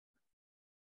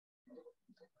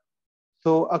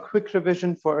So a quick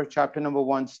revision for chapter number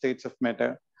 1, states of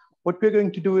matter. What we're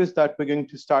going to do is that we're going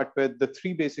to start with the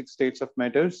 3 basic states of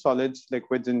matter: solids,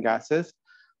 liquids, and gases.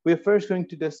 We're first going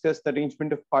to discuss the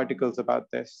arrangement of particles about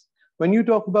this. When you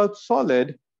talk about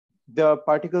solid, the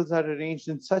particles are arranged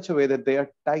in such a way that they are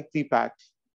tightly packed.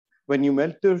 When you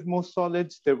melt most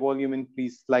solids, their volume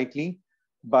increases slightly,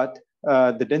 but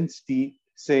the density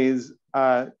says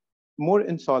more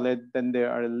in solid than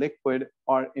there are in liquid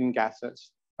or in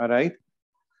gases, all right?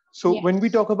 So when we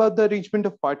talk about the arrangement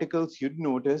of particles, you'd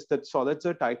notice that solids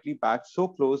are tightly packed so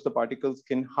close the particles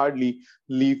can hardly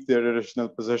leave their original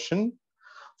position.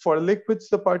 For liquids,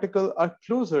 the particles are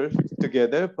closer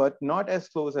together, but not as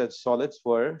close as solids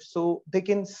were, so they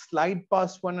can slide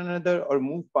past one another or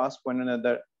move past one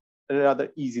another rather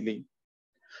easily.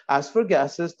 As for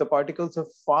gases, the particles are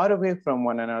far away from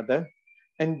one another,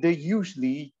 and they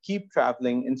usually keep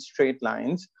traveling in straight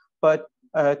lines, but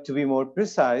to be more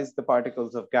precise, the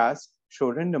particles of gas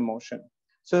show random motion.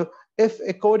 So if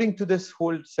according to this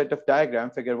whole set of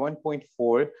diagram, figure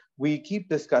 1.4, we keep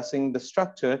discussing the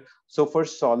structure. So for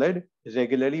solid,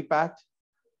 regularly packed,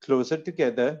 closer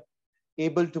together,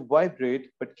 able to vibrate,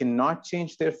 but cannot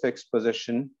change their fixed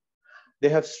position. They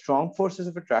have strong forces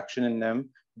of attraction in them,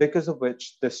 because of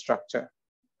which this structure.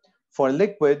 For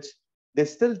liquids, they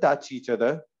still touch each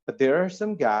other, but there are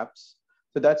some gaps.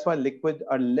 So that's why liquids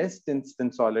are less dense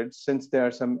than solids, since there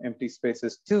are some empty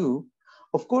spaces too.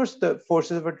 Of course, the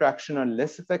forces of attraction are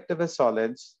less effective as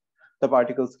solids. The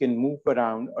particles can move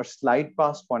around or slide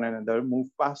past one another, move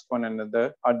past one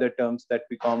another are the terms that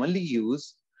we commonly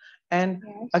use. And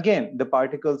again, the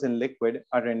particles in liquid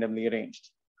are randomly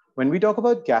arranged. When we talk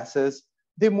about gases,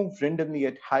 they move randomly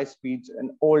at high speeds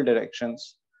in all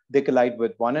directions. They collide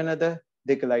with one another.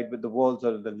 They collide with the walls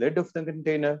or the lid of the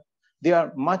container. They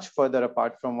are much further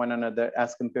apart from one another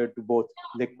as compared to both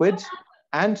liquids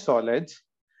and solids.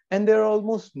 And there are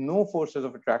almost no forces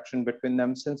of attraction between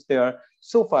them, since they are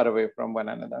so far away from one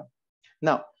another.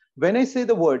 Now, when I say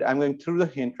the word, I'm going through the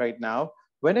hint right now.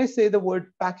 When I say the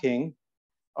word packing,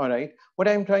 all right, what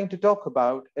I'm trying to talk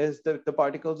about is that the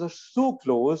particles are so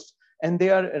close and they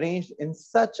are arranged in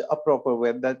such a proper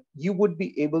way that you would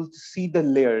be able to see the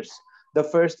layers. The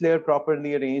first layer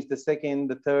properly arranged, the second,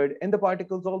 the third, and the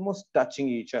particles almost touching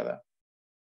each other.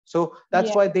 So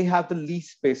that's why they have the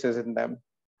least spaces in them,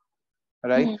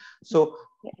 right? So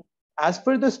as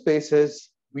per the spaces,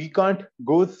 we can't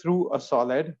go through a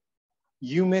solid.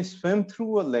 You may swim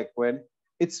through a liquid.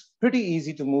 It's pretty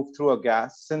easy to move through a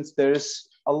gas, since there's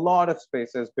a lot of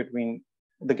spaces between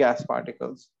the gas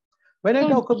particles. When I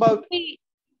talk about...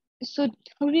 So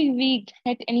do we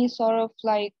get any sort of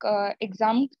like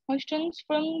exam questions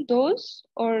from those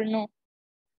or no?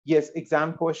 Yes,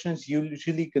 exam questions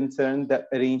usually concern the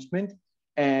arrangement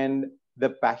and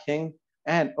the packing,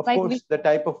 and of course, the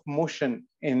type of motion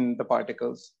in the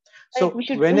particles. So we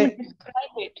should when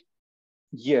describe it.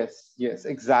 Yes,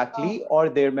 exactly. Or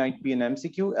there might be an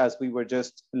MCQ, as we were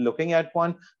just looking at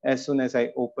one. As soon as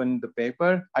I opened the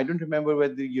paper, I don't remember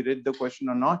whether you read the question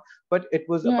or not, but it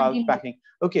was about packing.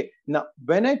 Okay, now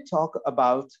when I talk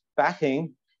about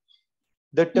packing,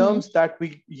 the terms that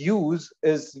we use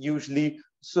is usually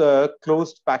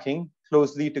closed packing,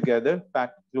 closely together,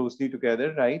 packed closely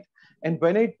together, right? And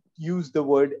when I use the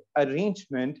word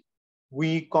arrangement,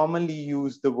 we commonly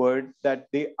use the word that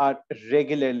they are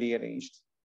regularly arranged.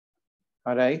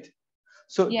 All right.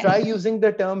 So try using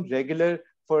the term regular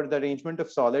for the arrangement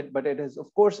of solid, but it is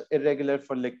of course irregular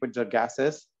for liquids or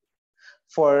gases.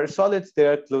 For solids, they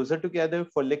are closer together.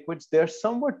 For liquids, they are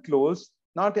somewhat close,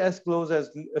 not as close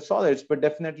as solids, but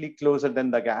definitely closer than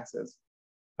the gases,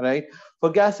 right?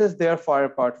 For gases, they are far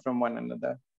apart from one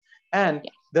another. And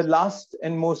the last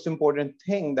and most important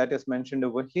thing that is mentioned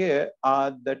over here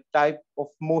are the type of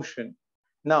motion.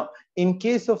 Now, in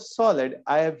case of solid,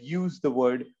 I have used the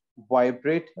word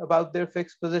vibrate about their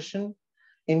fixed position.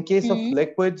 In case of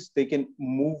liquids, they can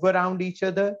move around each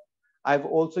other. I've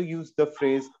also used the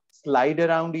phrase slide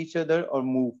around each other or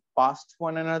move past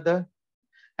one another.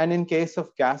 And in case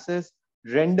of gases,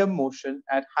 random motion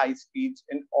at high speeds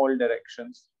in all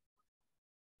directions.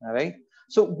 All right.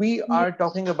 So we are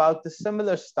talking about the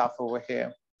similar stuff over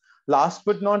here. Last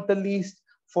but not the least,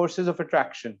 forces of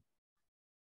attraction.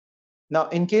 Now,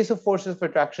 in case of forces of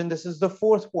attraction, this is the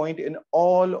fourth point in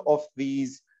all of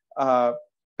these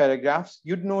paragraphs.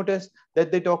 You'd notice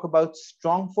that they talk about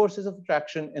strong forces of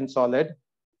attraction in solid,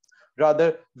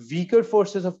 rather weaker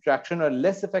forces of attraction or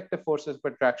less effective forces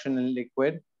of attraction in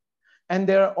liquid. And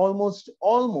there are almost,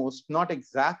 not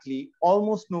exactly,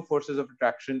 almost no forces of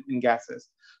attraction in gases.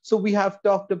 So we have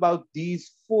talked about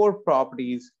these 4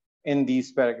 properties in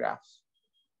these paragraphs.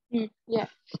 Yeah.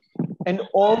 And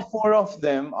all four of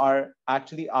them are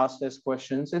actually asked as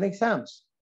questions in exams.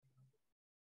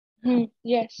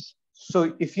 Yes.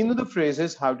 So if you know the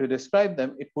phrases, how to describe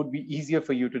them, it would be easier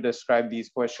for you to describe these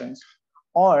questions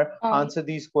or answer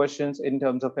these questions in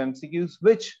terms of MCQs,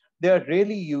 which they are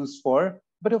really used for.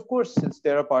 But of course, since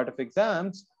they're a part of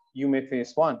exams, you may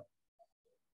face one.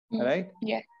 All right?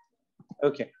 Yeah.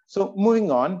 Okay, so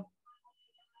moving on.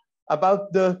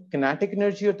 About the kinetic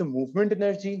energy or the movement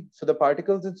energy. So the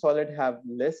particles in solid have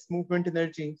less movement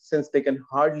energy since they can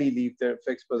hardly leave their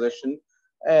fixed position.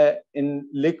 In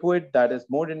liquid, that is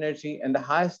more energy, and the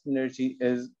highest energy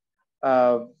is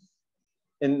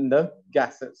in the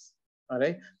gases. All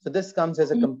right. So this comes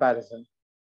as a comparison.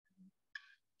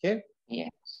 Okay.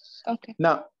 Yes. Okay.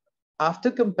 Now,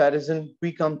 after comparison,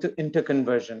 we come to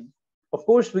interconversion. Of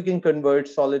course, we can convert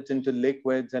solids into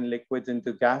liquids and liquids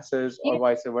into gases or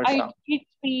vice versa.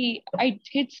 I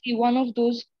did see one of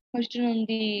those questions on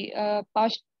the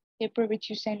past paper which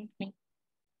you sent me.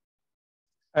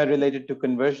 Related to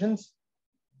conversions?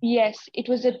 Yes, it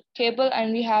was a table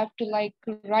and we have to like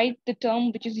write the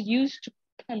term which is used to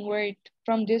convert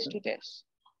from this to this.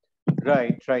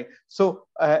 Right, right. So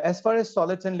as far as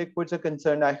solids and liquids are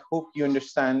concerned, I hope you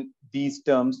understand these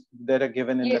terms that are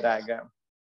given in the diagram.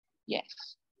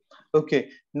 Yes.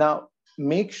 Okay, now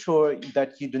make sure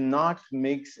that you do not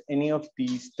mix any of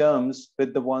these terms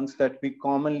with the ones that we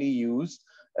commonly use.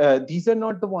 These are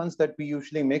not the ones that we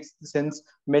usually mix, since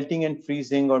melting and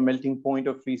freezing or melting point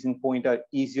or freezing point are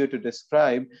easier to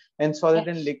describe, and solid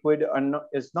and liquid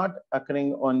is not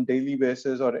occurring on daily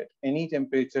basis or at any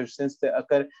temperature. Since they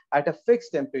occur at a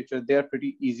fixed temperature, they are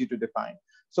pretty easy to define.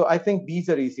 So I think these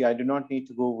are easy. I do not need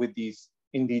to go with these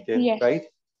in detail, right?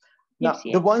 Now,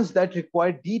 the ones that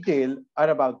require detail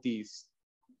are about these.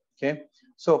 Okay,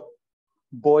 so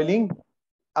boiling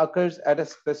occurs at a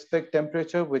specific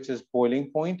temperature, which is boiling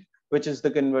point, which is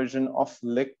the conversion of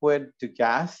liquid to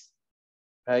gas,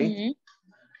 right?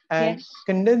 And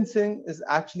condensing is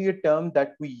actually a term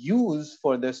that we use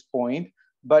for this point,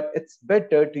 but it's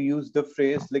better to use the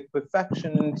phrase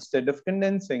liquefaction instead of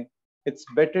condensing. It's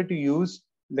better to use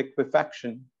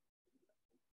liquefaction.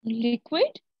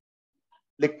 Liquid?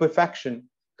 Liquefaction,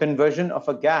 conversion of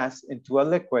a gas into a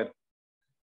liquid.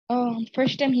 Oh,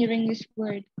 first time hearing this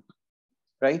word.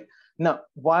 Right? Now,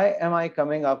 why am I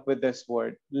coming up with this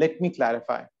word? Let me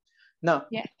clarify. Now,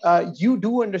 you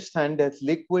do understand that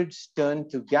liquids turn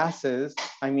to gases.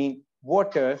 I mean,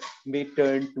 water may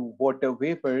turn to water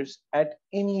vapors at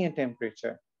any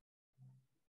temperature.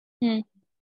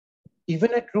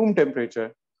 Even at room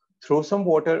temperature, throw some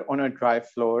water on a dry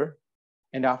floor,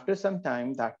 and after some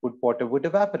time, that water would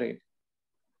evaporate.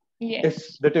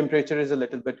 If the temperature is a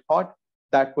little bit hot,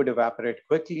 that would evaporate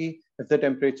quickly. If the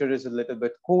temperature is a little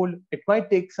bit cold, it might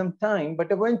take some time,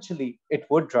 but eventually it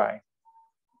would dry,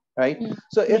 right?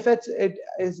 So if it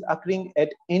is occurring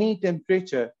at any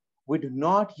temperature, we do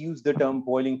not use the term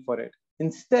boiling for it.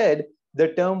 Instead,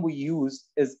 the term we use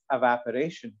is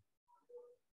evaporation.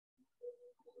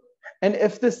 And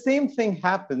if the same thing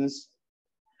happens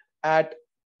at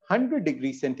 100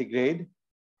 degrees centigrade,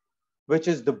 which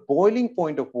is the boiling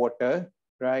point of water,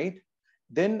 right?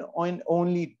 Then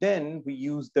only then we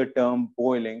use the term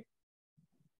boiling.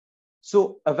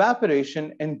 So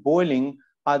evaporation and boiling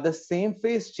are the same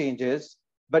phase changes,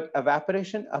 but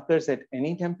evaporation occurs at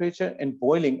any temperature and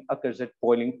boiling occurs at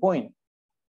boiling point.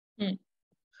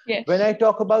 When I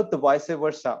talk about the vice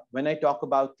versa, when I talk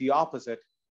about the opposite,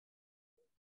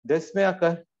 this may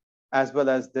occur as well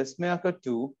as this may occur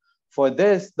too. For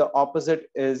this, the opposite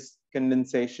is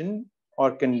condensation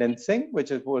or condensing,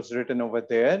 which was written over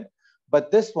there.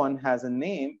 But this one has a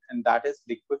name, and that is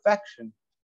liquefaction,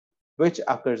 which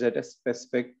occurs at a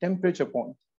specific temperature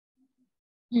point.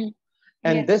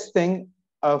 And this thing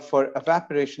for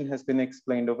evaporation has been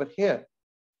explained over here,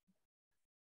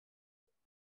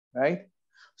 right?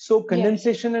 So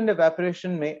condensation and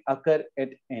evaporation may occur at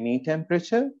any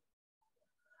temperature,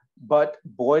 but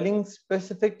boiling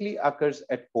specifically occurs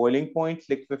at boiling point.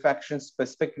 Liquefaction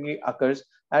specifically occurs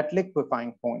at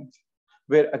liquefying point,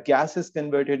 where a gas is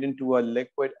converted into a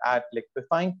liquid at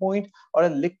liquefying point, or a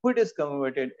liquid is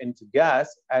converted into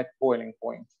gas at boiling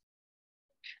point.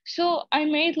 So I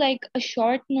made like a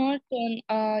short note on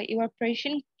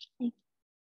evaporation,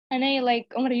 and I'm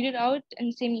gonna read it out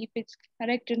and see if it's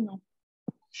correct or not.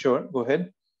 Sure, go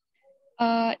ahead.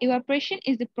 Evaporation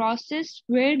is the process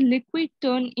where liquid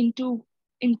turn into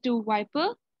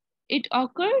vapor. It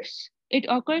occurs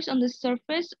on the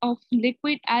surface of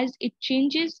liquid as it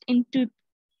changes into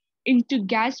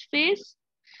gas phase.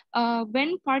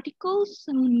 when particles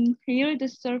near the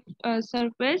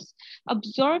surface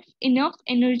absorb enough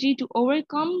energy to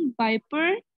overcome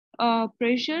vapor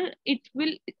pressure, it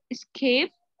will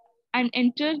escape and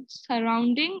enter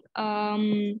surrounding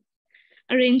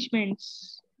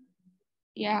arrangements.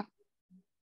 Yeah.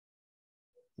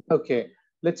 Okay,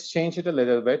 let's change it a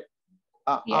little bit.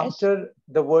 Yes. After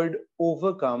the word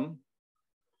overcome,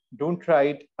 don't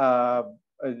write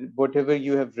whatever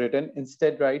you have written.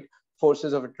 Instead, write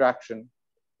forces of attraction.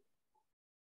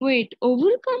 Wait,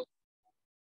 overcome?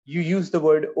 You use the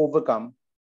word overcome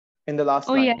in the last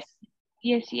lines.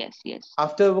 Yes. Yes.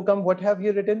 After overcome, what have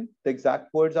you written? The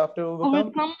exact words after overcome?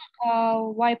 Overcome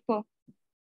vapor.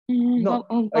 No,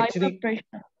 Vapor actually,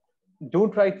 pressure.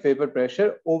 don't write vapor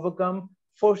pressure. Overcome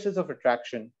forces of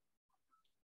attraction.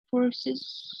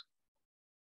 Forces.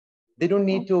 They don't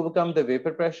need to overcome the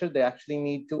vapor pressure. They actually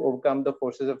need to overcome the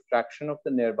forces of attraction of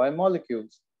the nearby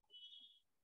molecules.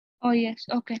 Oh, yes.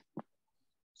 Okay.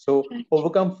 So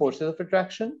overcome forces of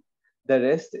attraction. The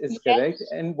rest is correct.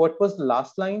 And what was the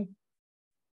last line?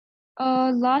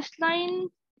 Last line,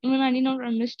 when I did not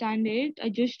understand it, I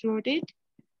just wrote it.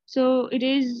 So it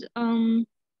is when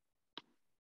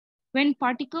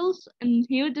particles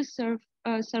near the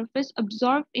surface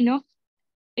absorb enough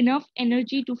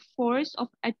energy to force of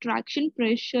attraction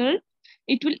pressure,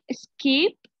 it will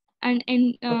escape and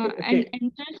Okay.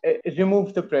 enter.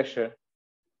 Remove the pressure.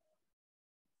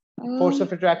 Force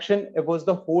of attraction, it was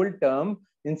the whole term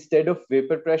instead of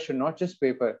vapor pressure, not just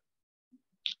vapor.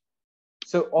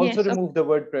 So also remove the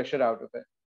word pressure out of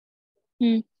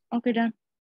it. Okay, done.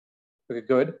 Okay,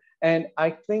 good. And I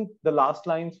think the last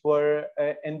lines were,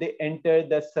 and they enter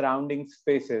the surrounding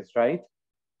spaces, right?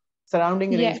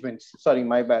 Surrounding arrangements. Sorry,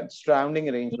 my bad. Surrounding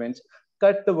arrangements.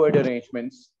 Cut the word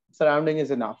arrangements. Surrounding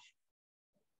is enough.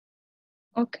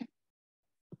 Okay.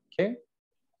 Okay.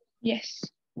 Yes.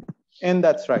 And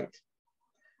that's right.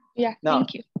 Yeah. Now,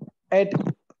 thank you.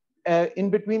 In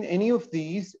between any of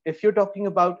these, if you're talking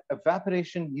about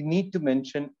evaporation, you need to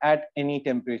mention at any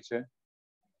temperature,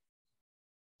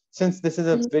 since this is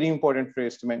a very important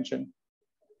phrase to mention.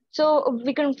 So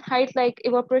we can write like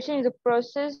evaporation is a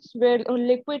process where a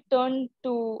liquid turns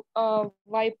to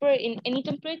vapor in any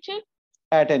temperature?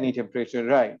 At any temperature,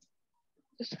 right.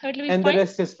 And the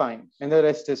rest is fine. And the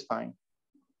rest is fine.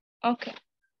 Okay.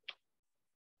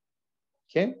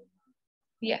 Okay.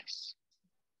 Yes.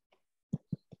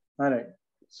 All right.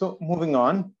 So moving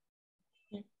on.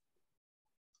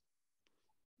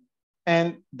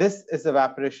 And this is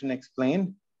evaporation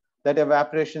explained, that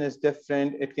evaporation is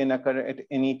different. It can occur at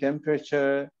any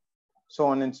temperature, so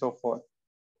on and so forth.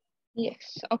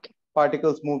 Yes. Okay.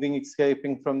 Particles moving,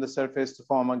 escaping from the surface to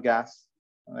form a gas,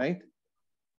 right?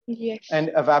 Yes.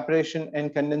 And evaporation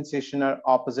and condensation are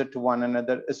opposite to one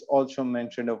another is also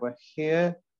mentioned over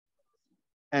here.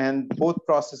 And both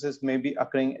processes may be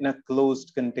occurring in a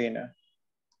closed container.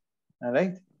 All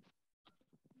right?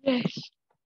 Yes.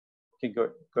 Okay,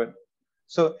 good, good.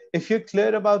 So if you're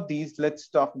clear about these, let's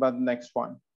talk about the next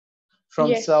one.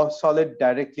 From solid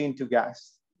directly into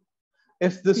gas.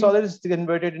 If the solid is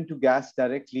converted into gas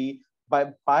directly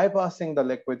by bypassing the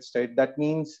liquid state, that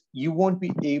means you won't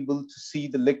be able to see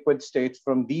the liquid states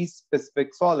from these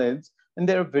specific solids. And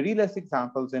there are very less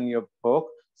examples in your book.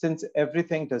 Since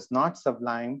everything does not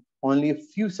sublime, only a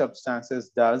few substances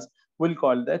does, we'll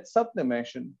call that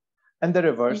sublimation. And the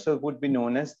reversal would be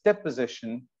known as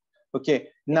deposition. Okay,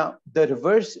 now the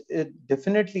reverse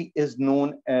definitely is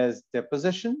known as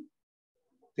deposition.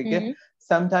 Okay,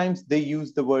 sometimes they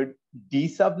use the word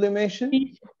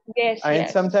desublimation. And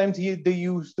sometimes they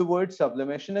use the word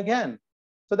sublimation again.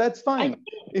 So that's fine.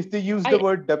 If they use the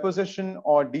word deposition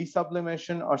or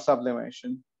desublimation or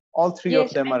sublimation, all three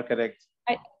of them are correct.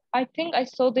 I think I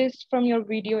saw this from your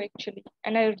video actually,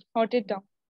 and I wrote it down.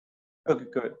 Okay,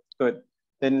 good, good.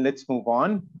 Then let's move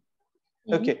on.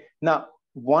 Okay, now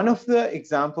one of the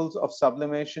examples of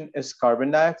sublimation is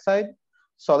carbon dioxide.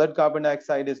 Solid carbon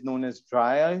dioxide is known as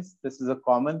dry ice. This is a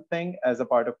common thing as a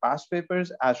part of past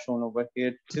papers, as shown over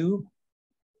here too.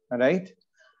 All right.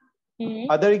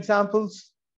 Other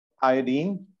examples,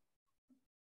 iodine.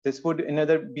 This would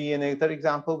be another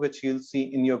example which you'll see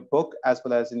in your book as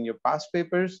well as in your past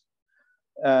papers.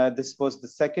 This was the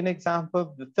second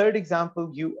example. The third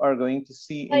example you are going to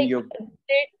see in your...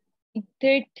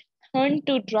 They turn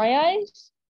to dry ice?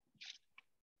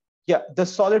 Yeah, the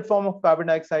solid form of carbon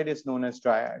dioxide is known as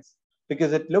dry ice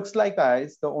because it looks like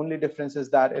ice. The only difference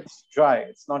is that it's dry,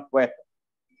 it's not wet.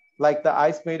 Like the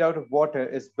ice made out of water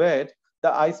is wet,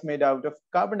 the ice made out of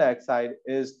carbon dioxide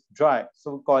is dry.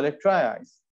 So we call it dry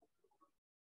ice.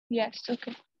 Yes,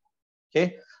 okay.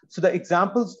 Okay, so the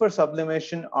examples for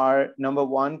sublimation are number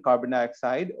one, carbon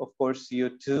dioxide, of course,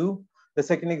 CO2. The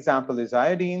second example is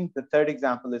iodine. The third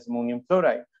example is ammonium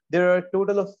chloride. There are a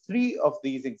total of 3 of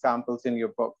these examples in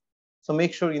your book. So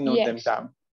make sure you note them Yes.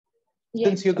 down,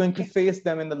 since Yes. you're going to Okay. face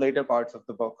them in the later parts of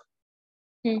the book.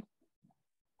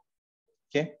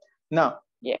 Okay, now,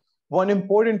 Yeah. one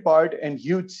important part, and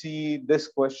you'd see this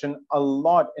question a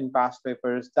lot in past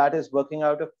papers, that is working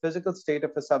out a physical state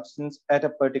of a substance at a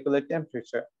particular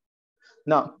temperature.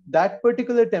 Now, that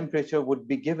particular temperature would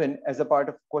be given as a part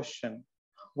of question.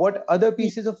 What other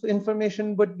pieces of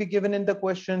information would be given in the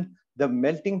question? The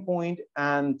melting point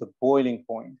and the boiling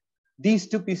point. These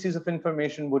 2 pieces of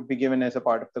information would be given as a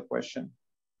part of the question.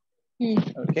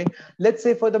 Okay, let's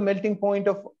say for the melting point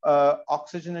of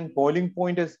oxygen and boiling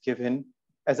point is given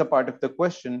as a part of the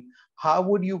question, how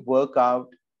would you work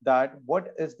out that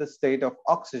what is the state of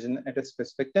oxygen at a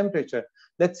specific temperature?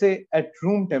 Let's say at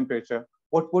room temperature,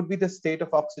 what would be the state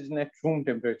of oxygen at room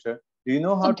temperature? Do you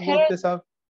know how to work this out?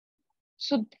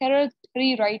 So there are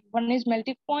 3, right? One is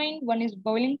melting point, one is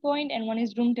boiling point, and one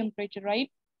is room temperature,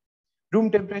 right? Room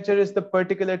temperature is the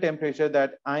particular temperature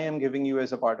that I am giving you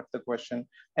as a part of the question.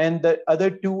 And the other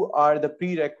 2 are the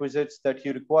prerequisites that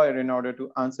you require in order to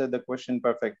answer the question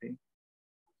perfectly.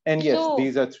 And yes,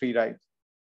 these are 3, right?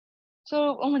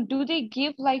 So do they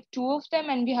give like 2 of them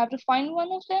and we have to find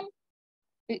one of them?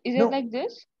 Is it like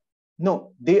this?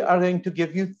 No, they are going to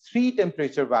give you 3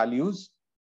 temperature values.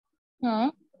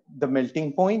 The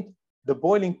melting point, the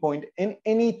boiling point, and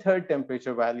any third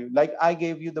temperature value. Like I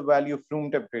gave you the value of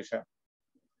room temperature.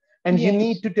 And you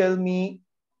need to tell me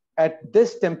at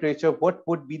this temperature, what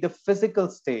would be the physical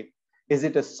state? Is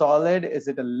it a solid? Is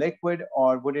it a liquid?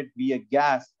 Or would it be a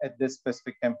gas at this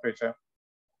specific temperature?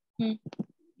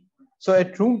 So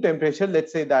at room temperature,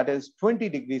 let's say that is 20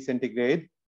 degrees centigrade,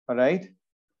 all right?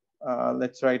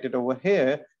 Let's write it over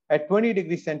here. At 20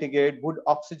 degrees centigrade, would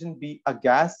oxygen be a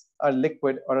gas, a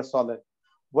liquid, or a solid?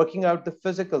 Working out the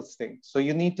physical state. So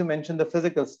you need to mention the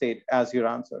physical state as your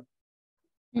answer.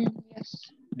 Yes.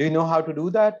 Do you know how to do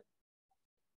that?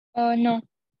 No.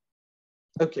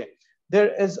 Okay.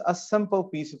 There is a simple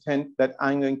piece of hint that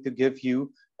I'm going to give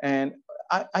you. And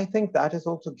I think that is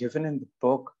also given in the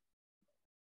book.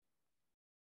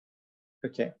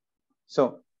 Okay.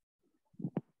 So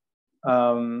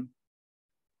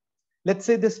let's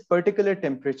say this particular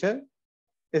temperature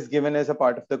is given as a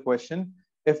part of the question.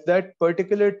 If that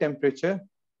particular temperature,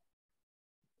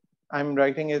 I'm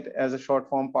writing it as a short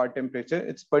form part temperature,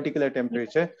 it's particular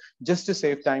temperature, just to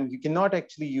save time. You cannot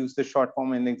actually use the short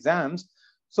form in exams.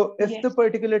 So if the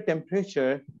particular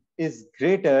temperature is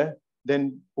greater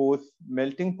than both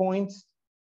melting points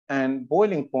and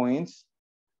boiling points,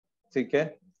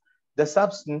 okay, the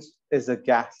substance is a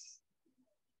gas.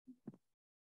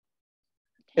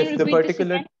 If the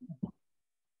particular,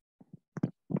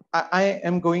 I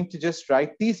am going to just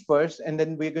write these first, and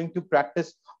then we're going to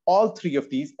practice all 3 of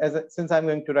these. Since I'm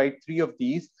going to write 3 of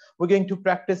these, we're going to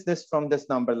practice this from this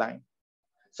number line.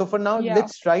 So for now,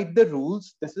 let's write the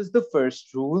rules. This is the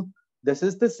first rule. This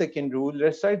is the second rule.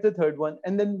 Let's write the third one,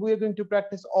 and then we're going to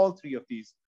practice all 3 of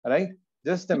these. All right,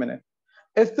 just a minute.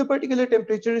 If the particular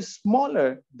temperature is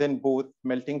smaller than both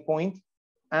melting point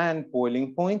and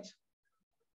boiling point,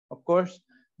 of course,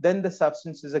 then the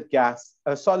substance is a gas,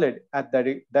 a solid at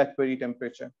that very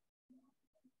temperature.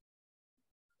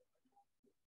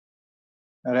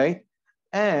 All right.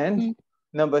 And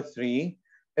number 3,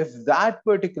 if that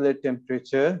particular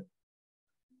temperature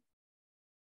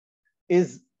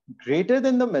is greater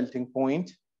than the melting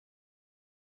point,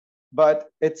 but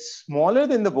it's smaller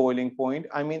than the boiling point,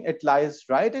 I mean, it lies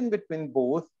right in between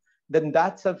both, then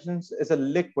that substance is a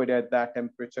liquid at that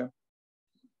temperature.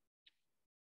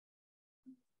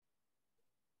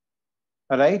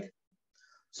 All right.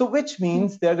 So which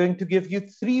means they're going to give you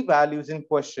 3 values in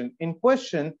question. In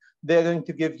question, they're going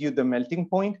to give you the melting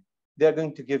point, they're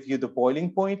going to give you the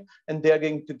boiling point, and they're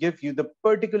going to give you the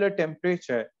particular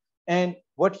temperature. And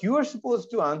what you are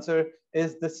supposed to answer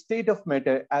is the state of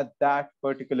matter at that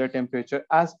particular temperature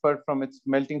as per from its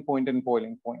melting point and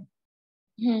boiling point.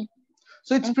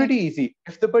 So it's pretty easy.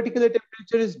 If the particular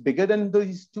temperature is bigger than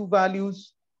these 2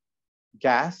 values,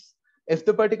 gas. If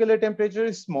the particular temperature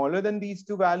is smaller than these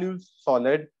 2 values,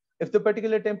 solid. If the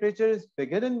particular temperature is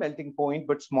bigger than melting point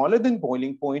but smaller than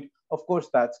boiling point, of course,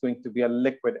 that's going to be a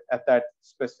liquid at that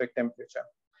specific temperature.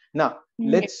 Now,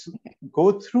 let's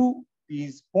go through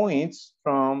these points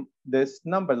from this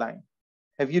number line.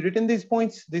 Have you written these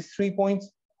points, these 3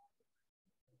 points?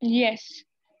 Yes.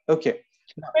 Okay.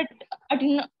 But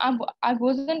I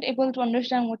wasn't able to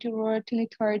understand what you wrote in the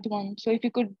third one. So if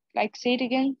you could like say it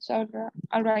again, so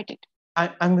I'll write it.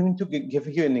 I'm going to give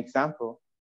you an example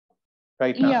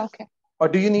right now. Yeah, okay. Or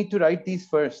do you need to write these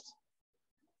first?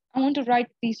 I want to write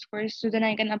these first so then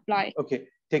I can apply. Okay,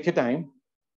 take your time.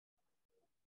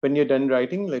 When you're done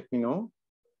writing, let me know.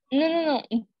 No.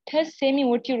 Just say me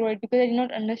what you wrote because I did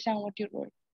not understand what you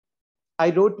wrote. I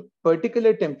wrote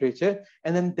particular temperature,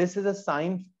 and then this is a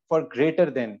sign for greater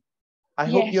than. I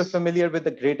hope you're Yes. familiar with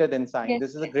the greater than sign. Yes.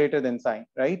 This is a greater than sign,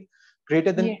 right?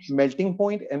 Greater than Yes. melting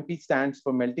point, MP stands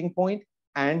for melting point,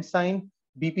 and sign,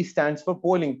 BP stands for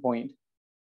boiling point.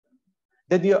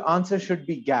 Then your answer should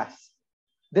be gas.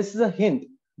 This is a hint.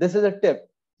 This is a tip.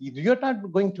 You're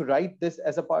not going to write this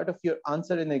as a part of your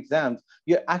answer in exams.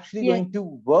 You're actually Yes. going to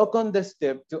work on this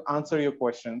tip to answer your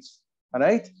questions. All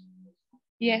right?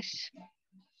 Yes.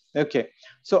 Okay.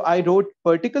 So I wrote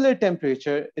particular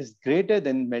temperature is greater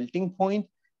than melting point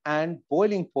and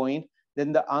boiling point,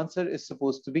 then the answer is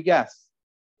supposed to be gas.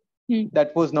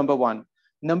 That was number one.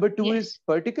 Number two Yes. is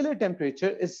particular temperature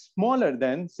is smaller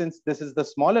than, since this is the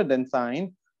smaller than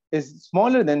sign, is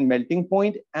smaller than melting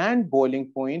point and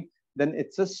boiling point, then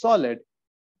it's a solid.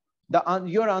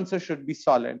 Your answer should be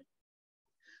solid.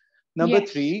 Number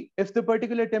Yes. three, if the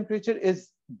particular temperature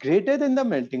is greater than the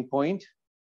melting point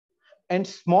and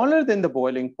smaller than the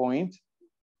boiling point,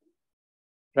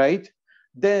 right?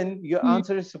 Then your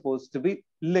answer is supposed to be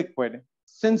liquid.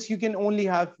 Since you can only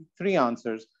have three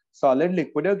answers, solid,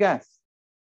 liquid, or gas.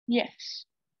 Yes.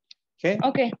 Okay.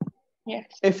 Okay. Yes.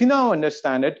 If you now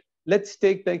understand it, let's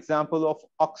take the example of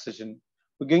oxygen.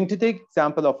 We're going to take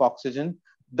example of oxygen.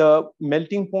 The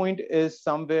melting point is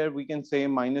somewhere we can say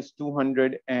minus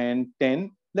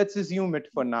 210. Let's assume it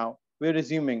for now. We're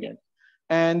assuming it.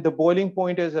 And the boiling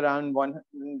point is around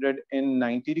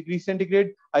 190 degrees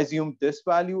centigrade. I assume this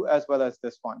value as well as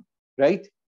this one, right?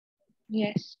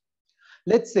 Yes.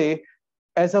 Let's say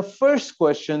as a first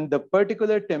question, the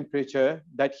particular temperature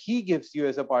that he gives you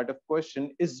as a part of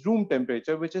question is room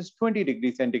temperature, which is 20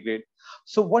 degrees centigrade.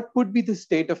 So what would be the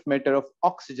state of matter of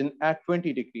oxygen at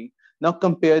 20 degrees? Now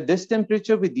compare this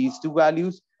temperature with these two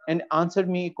values and answer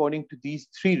me according to these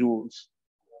three rules.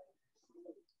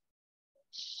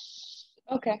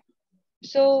 Okay.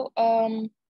 So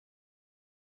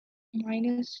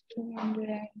minus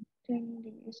 210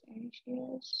 degrees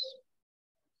Celsius.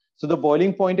 So the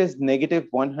boiling point is negative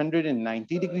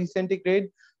 190 degrees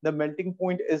centigrade. The melting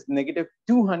point is negative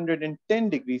 210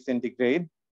 degrees centigrade,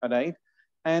 all right?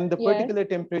 And the particular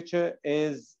temperature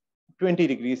is 20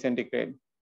 degrees centigrade.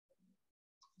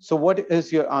 So what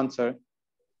is your answer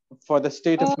for the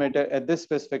state of matter at this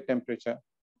specific temperature?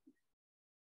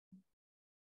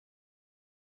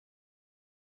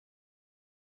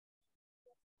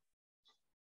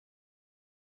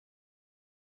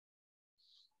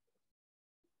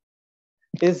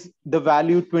 Is the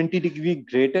value 20 degree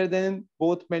greater than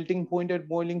both melting point and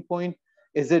boiling point?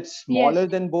 Is it smaller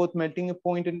than both melting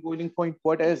point and boiling point?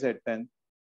 What is it then?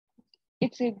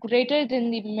 It's greater than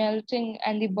the melting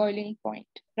and the boiling point,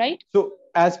 right? So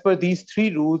as per these three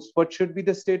rules, what should be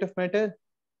the state of matter?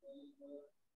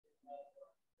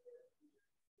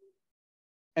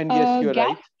 And yes, you're Gas?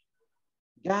 right.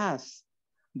 Gas.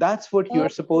 That's what you're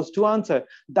supposed to answer.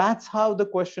 That's how the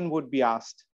question would be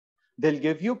asked. They'll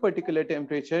give you a particular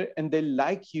temperature and they'll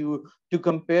like you to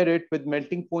compare it with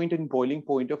melting point and boiling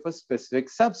point of a specific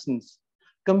substance.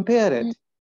 Compare it.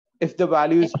 If the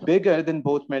value is bigger than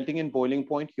both melting and boiling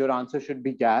point, your answer should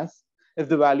be gas. If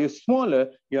the value is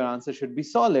smaller, your answer should be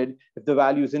solid. If the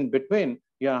value is in between,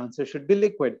 your answer should be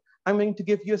liquid. I'm going to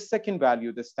give you a second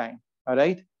value this time. All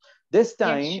right. This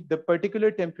time, the particular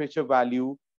temperature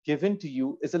value given to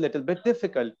you is a little bit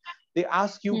difficult. They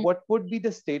ask you what would be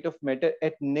the state of matter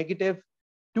at negative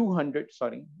 200,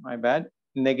 sorry, my bad,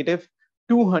 negative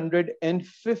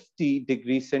 250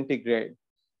 degrees centigrade.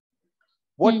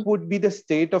 What would be the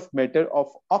state of matter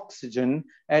of oxygen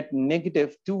at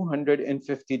negative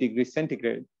 250 degrees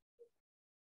centigrade?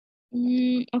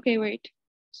 Okay, wait.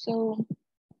 So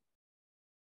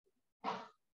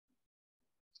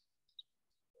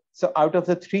out of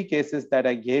the three cases that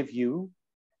I gave you,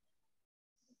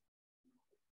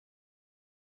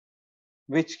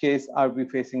 which case are we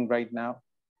facing right now?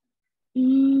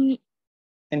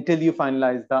 Until you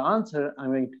finalize the answer, I'm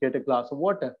going to get a glass of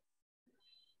water.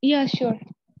 Yeah, sure.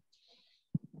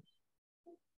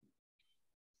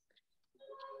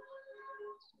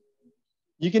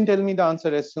 You can tell me the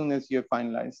answer as soon as you're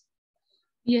finalized.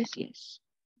 Yes, yes.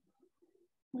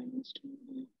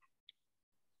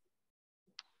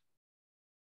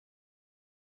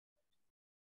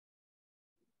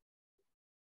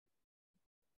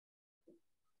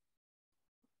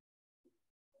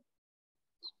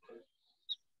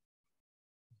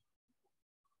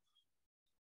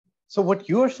 So what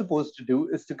you're supposed to do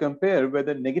is to compare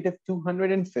whether negative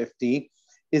 250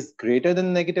 is greater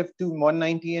than negative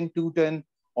 190 and 210,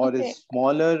 or Okay. is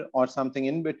smaller or something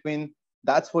in between.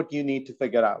 That's what you need to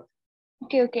figure out.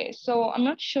 Okay. So I'm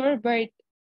not sure, but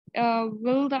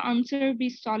will the answer be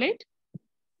solid?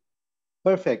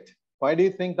 Perfect. Why do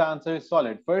you think the answer is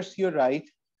solid? First, you're right.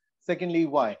 Secondly,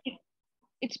 why?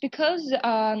 It's because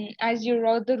as you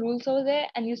wrote the rules over there,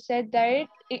 and you said that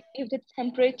if the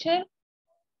temperature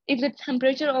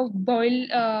of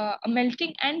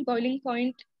melting and boiling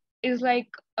point is like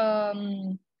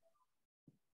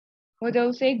what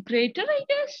they'll say greater, I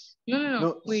guess.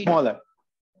 No, Wait, smaller.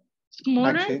 smaller,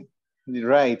 Actually,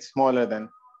 right, smaller than.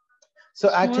 So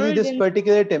actually smaller this than.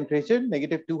 particular temperature,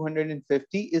 negative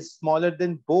 250, is smaller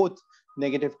than both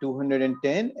negative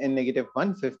 210 and negative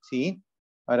 150.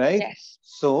 All right. Yes.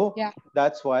 So Yeah.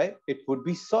 that's why it would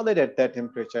be solid at that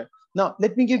temperature. Now,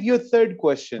 let me give you a third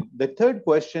question. The third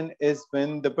question is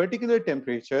when the particular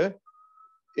temperature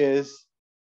is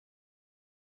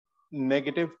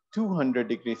negative 200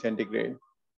 degrees centigrade.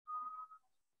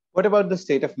 What about the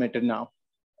state of matter now?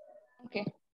 Okay.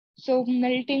 So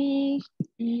melting.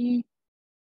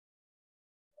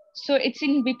 So it's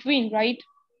in between, right?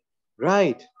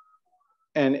 Right.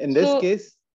 And in this So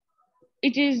case,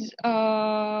 it is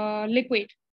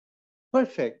liquid.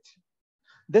 perfect.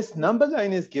 This number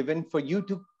line is given for you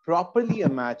to properly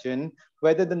imagine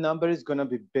whether the number is going to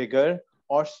be bigger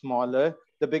or smaller.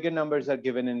 The bigger numbers are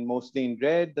given in mostly in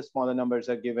red. The smaller numbers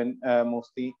are given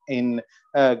mostly in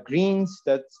greens.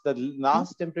 That's the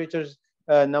last temperatures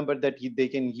number that they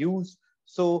can use.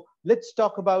 So let's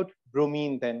talk about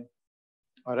bromine then.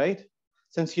 All right.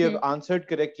 Since you have answered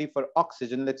correctly for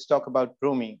oxygen, let's talk about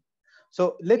bromine.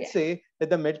 So let's say that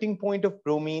the melting point of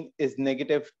bromine is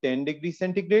negative 10 degrees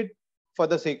centigrade for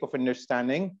the sake of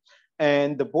understanding.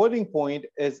 And the boiling point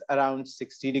is around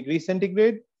 60 degrees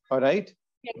centigrade. All right.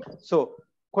 So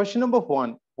question number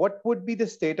one, what would be the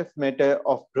state of matter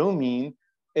of bromine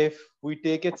if we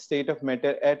take its state of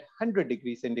matter at 100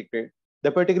 degrees centigrade?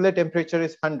 The particular temperature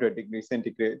is 100 degrees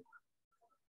centigrade.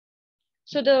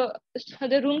 So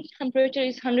the room temperature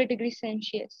is 100 degrees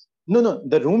Celsius. No,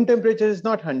 the room temperature is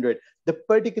not 100. The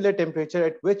particular temperature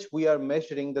at which we are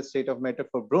measuring the state of matter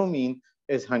for bromine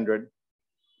is 100.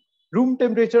 Room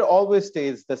temperature always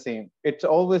stays the same. It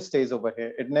always stays over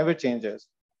here. It never changes.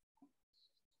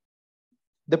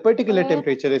 The particular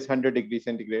temperature is 100 degrees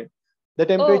centigrade. The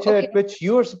temperature at which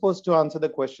you are supposed to answer the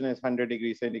question is 100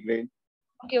 degrees centigrade.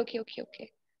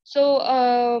 Okay.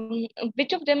 So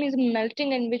which of them is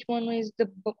melting and which one is the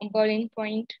boiling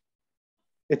point?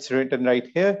 It's written right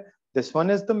here. This one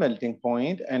is the melting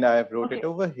point, and I have wrote it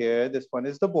over here. This one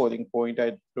is the boiling point.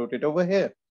 I wrote it over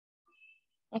here.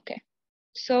 Okay.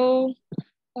 So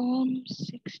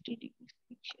 60 degrees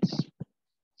Celsius.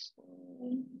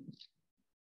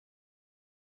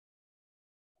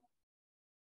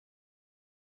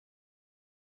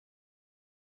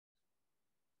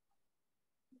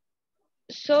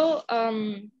 So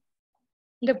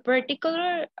the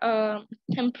particular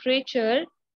temperature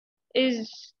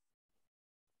is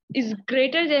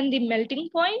greater than the melting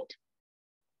point.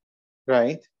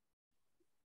 Right.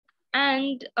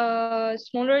 And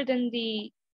smaller than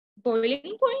the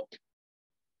boiling point?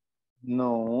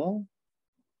 No.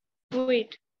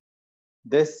 Wait.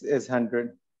 This is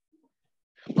 100.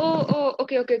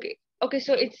 Okay. Okay,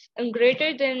 so it's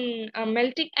greater than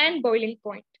melting and boiling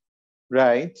point.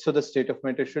 Right. So the state of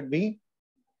matter should be?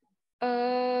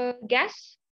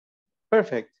 Gas.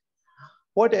 Perfect.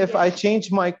 What if I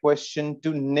change my question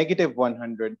to negative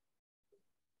 100?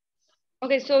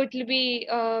 Okay, so it will be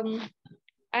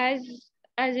as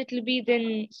it will be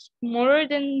then smaller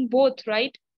than both,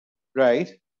 right?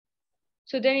 Right.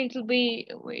 So then it will be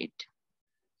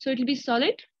so it will be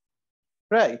solid?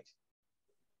 Right.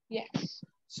 Yes.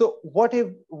 So what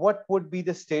would be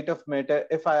the state of matter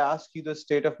if I ask you the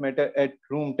state of matter at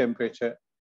room temperature?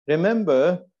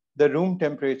 Remember, the room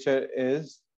temperature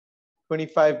is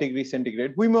 25 degrees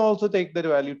centigrade. We may also take the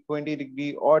value 20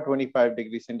 degree or 25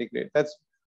 degrees centigrade.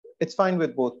 It's fine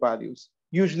with both values.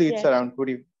 Usually it's around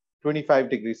 25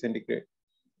 degrees centigrade.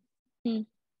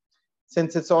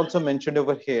 Since it's also mentioned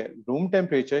over here, room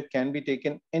temperature can be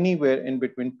taken anywhere in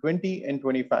between 20 and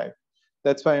 25.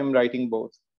 That's why I'm writing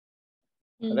both.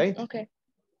 Right? Okay.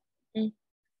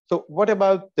 So what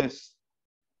about this?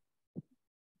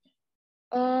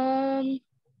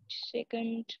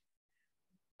 Second.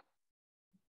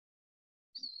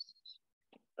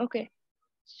 Okay.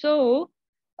 So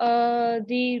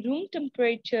the room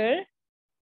temperature,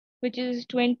 which is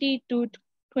 20 to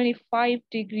 25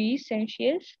 degrees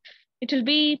Celsius, it will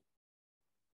be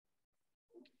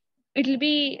It'll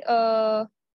be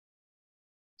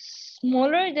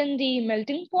smaller than the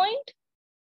melting point.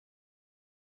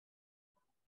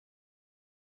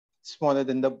 Smaller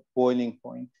than the boiling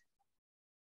point.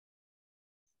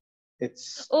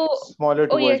 It's Oh, smaller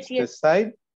oh yes, towards yes. this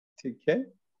side, okay?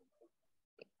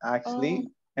 Actually,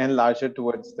 and larger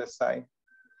towards this side.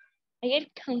 I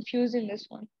get confused in this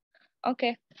one.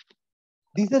 Okay.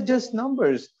 These are just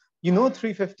numbers. You know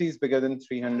 350 is bigger than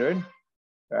 300,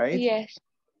 right? Yes.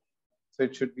 So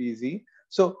it should be easy.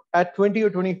 So at 20 or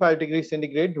 25 degrees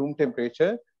centigrade room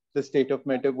temperature, the state of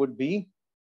matter would be?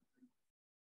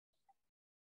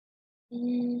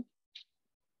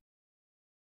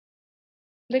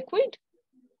 Liquid?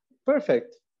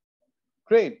 Perfect.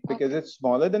 Great, because it's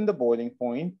smaller than the boiling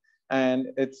point and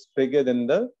it's bigger than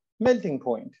the melting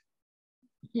point.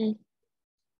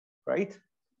 Right?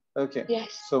 Okay.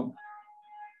 Yes. So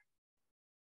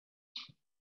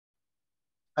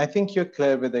I think you're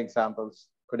clear with the examples.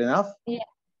 Good enough? Yeah.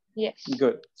 Yes.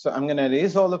 Good. So I'm going to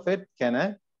erase all of it. Can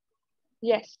I?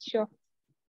 Yes, sure.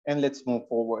 And let's move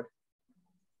forward.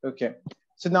 Okay.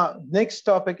 So now next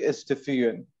topic is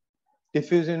diffusion.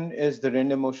 Diffusion is the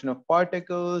random motion of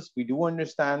particles. We do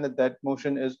understand that that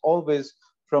motion is always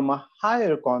from a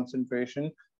higher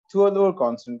concentration to a lower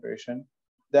concentration.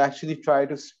 They actually try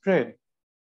to spread,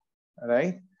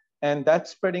 right? And that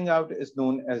spreading out is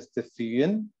known as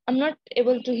diffusion. I'm not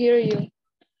able to hear you.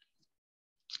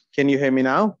 Can you hear me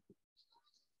now?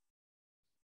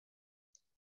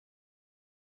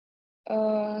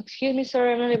 Excuse me,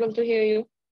 sir, I'm not able to hear you.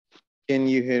 Can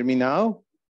you hear me now?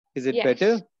 Is it Yes.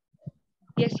 better?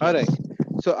 Yes, All yes.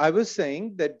 right. So I was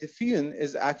saying that diffusion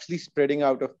is actually spreading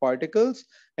out of particles,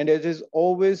 and it is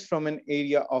always from an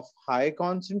area of high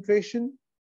concentration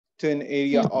to an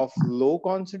area of low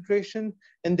concentration,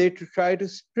 and they try to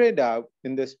spread out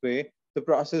in this way. The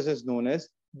process is known as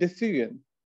diffusion.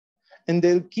 And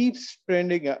they'll keep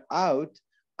spreading out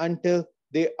until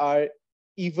they are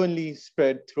evenly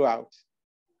spread throughout.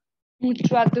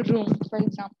 Throughout the room, for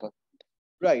example.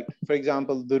 Right. For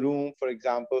example, the room, for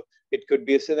example, it could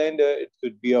be a cylinder, it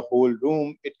could be a whole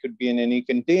room, it could be in any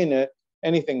container,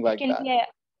 anything like that.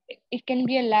 It can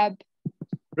be a lab.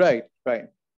 Right, right,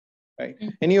 right.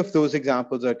 Any of those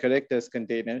examples are correct as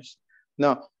containers.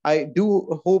 Now, I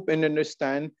do hope and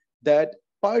understand that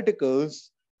particles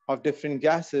of different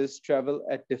gases travel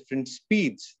at different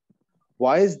speeds.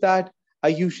 Why is that? I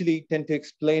usually tend to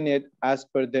explain it as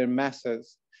per their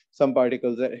masses. Some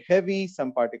particles are heavy,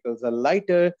 some particles are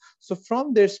lighter. So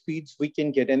from their speeds, we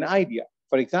can get an idea.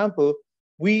 For example,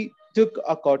 we took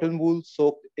a cotton wool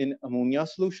soaked in ammonia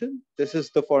solution. This is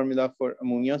the formula for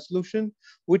ammonia solution.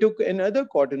 We took another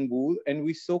cotton wool and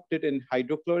we soaked it in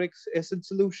hydrochloric acid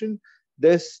solution.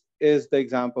 This is the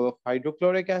example of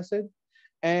hydrochloric acid.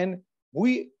 And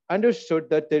we understood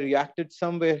that they reacted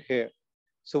somewhere here.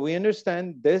 So we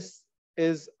understand this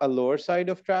is a lower side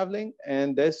of traveling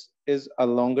and this is a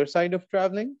longer side of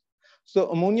traveling.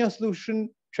 So ammonia solution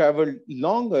traveled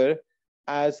longer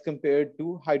as compared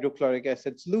to hydrochloric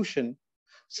acid solution.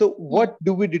 So what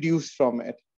do we deduce from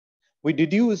it? We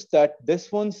deduce that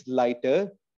this one's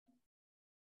lighter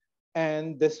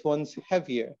and this one's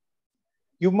heavier.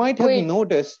 You might have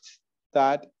noticed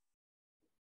that.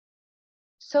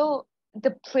 So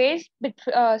the place,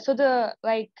 so the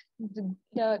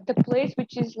place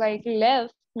which is like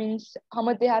left means how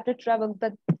much they have to travel.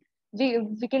 That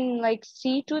we can like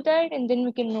see to that, and then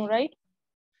we can know, right?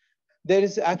 There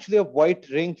is actually a white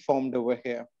ring formed over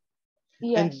here.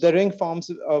 Yes. And the ring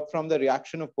forms from the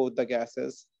reaction of both the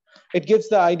gases. It gives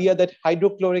the idea that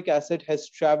hydrochloric acid has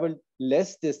traveled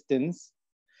less distance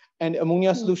and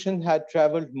ammonia solution had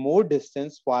traveled more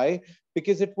distance. Why?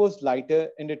 Because it was lighter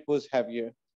and it was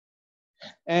heavier.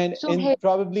 And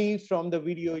probably from the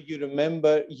video,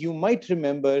 you might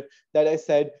remember that I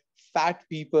said fat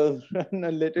people run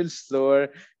a little slower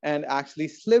and actually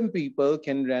slim people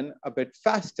can run a bit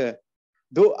faster.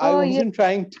 Though I wasn't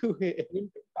trying to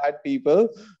aim at people,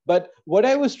 but what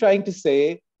I was trying to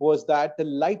say was that the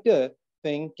lighter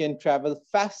thing can travel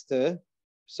faster.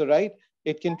 So, right,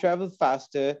 it can travel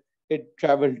faster, it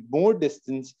traveled more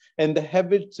distance, and the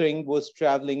heavy thing was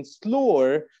traveling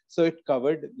slower, so it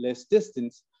covered less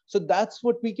distance. So that's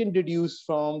what we can deduce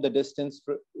from the distance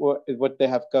for what they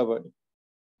have covered.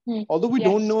 Although we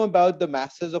don't know about the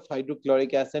masses of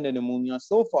hydrochloric acid and ammonia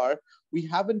so far, we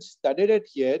haven't studied it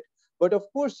yet. But of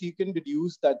course, you can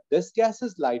deduce that this gas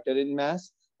is lighter in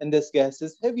mass and this gas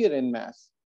is heavier in mass.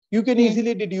 You can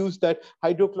easily deduce that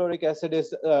hydrochloric acid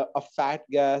is a fat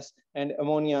gas and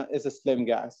ammonia is a slim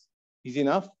gas. Easy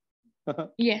enough?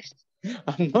 Yes.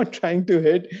 I'm not trying to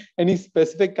hit any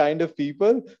specific kind of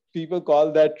people. People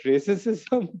call that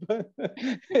racism, but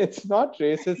it's not No.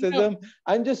 racism.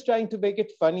 I'm just trying to make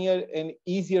it funnier and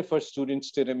easier for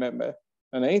students to remember.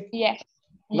 All right? Yes.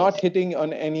 Not Yes. hitting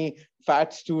on any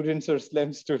fat students or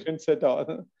slim students at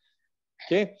all.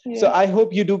 Okay, so Yes. I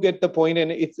hope you do get the point,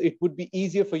 and it would be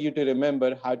easier for you to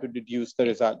remember how to deduce the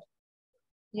result.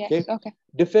 Yes. Okay, Okay.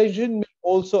 diffusion may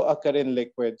also occur in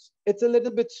liquids. It's a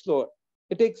little bit slower.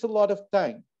 It takes a lot of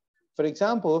time. For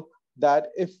example, that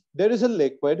if there is a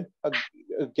liquid, a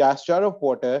gas jar of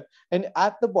water, and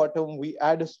at the bottom we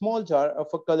add a small jar of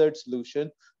a colored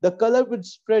solution, the color would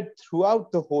spread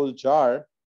throughout the whole jar,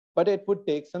 but it would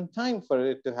take some time for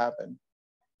it to happen.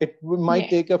 It might Yes.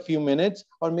 take a few minutes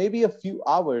or maybe a few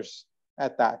hours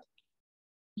at that.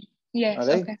 All Yes.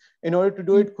 right. Okay. In order to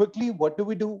do Mm. it quickly, what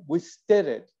do? We stir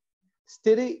it.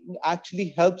 Stirring actually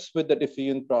helps with the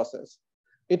diffusion process.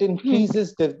 It Hmm.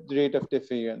 increases the rate of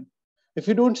diffusion. If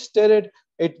you don't stir it,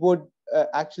 it would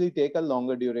actually take a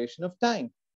longer duration of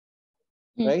time,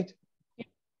 Hmm. right?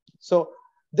 So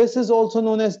this is also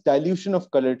known as dilution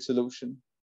of colored solution.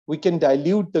 We can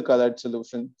dilute the colored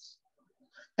solutions.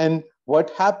 And what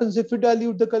happens if you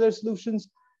dilute the color solutions?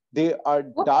 They are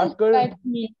What does darker. that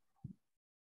mean?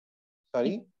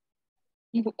 Sorry,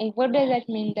 What does that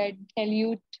mean? That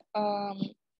dilute?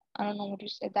 I don't know what you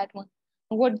said. That one.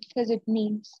 What does it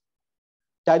mean?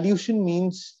 dilution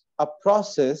means a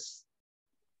process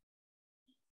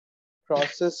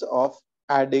of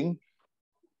adding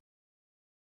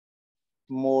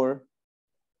more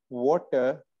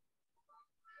water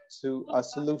to a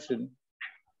solution.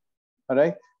 All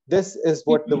right. This is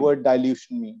what the word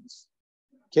dilution means.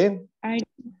 Okay. I.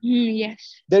 Yes.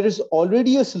 There is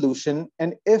already a solution,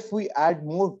 and if we add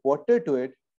more water to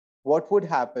it, what would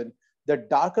happen? The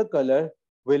darker color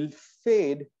will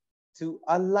fade to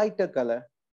a lighter color,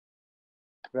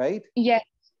 right? Yes.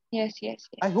 Yes. Yes.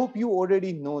 I Yes. hope you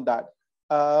already know that.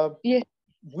 Uh, Yes.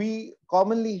 we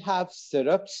commonly have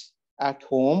syrups at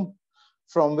home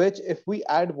from which, if we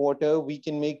add water, we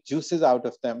can make juices out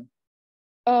of them.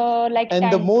 Like And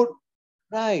the tank. more,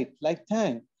 right, like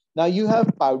tang. Now you have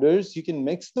powders, you can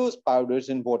mix those powders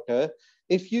in water.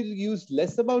 If you use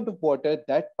less amount of water,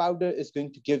 that powder is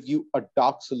going to give you a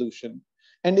dark solution.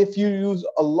 And if you use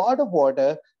a lot of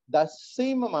water, that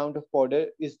same amount of powder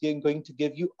is going to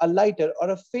give you a lighter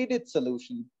or a faded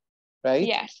solution, right?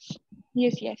 Yes.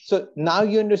 Yes. Yes. So now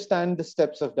you understand the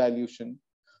steps of dilution.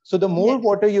 So the more Yes.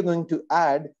 water you're going to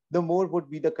add, the more would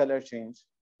be the color change.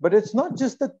 But it's not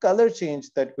just the color change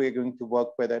that we're going to work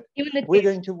with it. Even the We're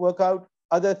going taste. to work out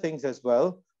other things as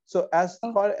well. So as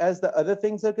Oh. far as the other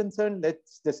things are concerned,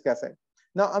 let's discuss it.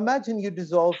 Now imagine you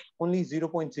dissolve only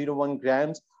 0.01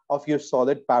 grams of your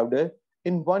solid powder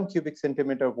in 1 cubic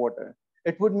centimeter of water.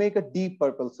 It would make a deep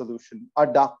purple solution, a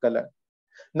dark color.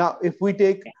 Now, if we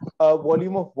take a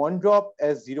volume of one drop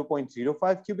as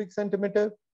 0.05 cubic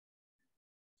centimeter,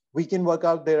 we can work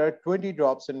out there are 20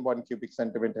 drops in 1 cubic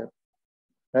centimeter,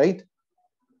 right?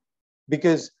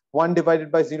 Because 1 divided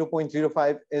by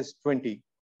 0.05 is 20.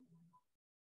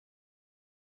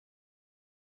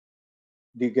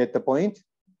 Do you get the point?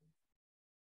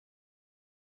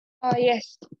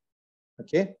 Yes.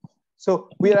 Okay. So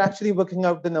we are actually working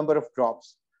out the number of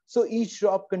drops. So each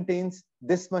drop contains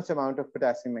this much amount of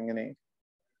potassium manganate.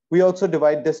 We also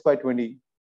divide this by 20.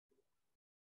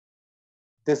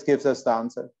 This gives us the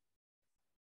answer,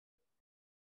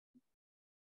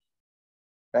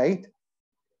 right?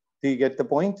 Do you get the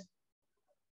point?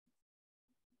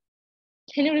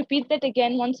 Can you repeat that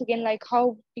again, once again, like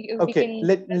how we Okay, can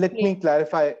let me calculate?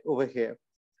 clarify over here.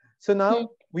 So Hmm. now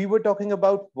we were talking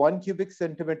about 1 cubic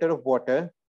centimeter of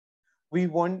water. We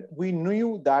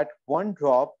knew that one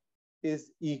drop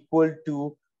is equal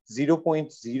to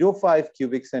 0.05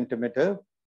 cubic centimeter.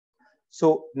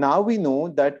 So now we know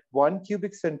that 1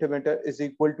 cubic centimeter is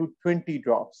equal to 20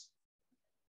 drops,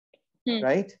 Hmm.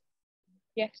 right?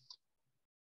 Yes.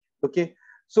 Okay.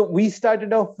 So we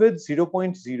started off with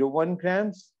 0.01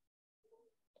 grams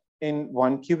in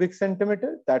 1 cubic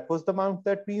centimeter. That was the amount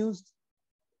that we used.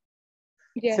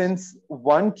 Yes. Since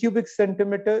 1 cubic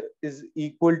centimeter is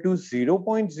equal to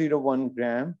 0.01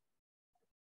 gram,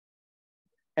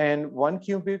 and 1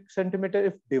 cubic centimeter,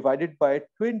 if divided by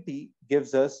 20,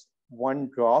 gives us one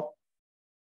drop.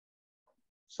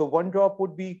 So one drop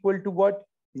would be equal to what?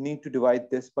 You need to divide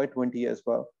this by 20 as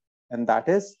well. And that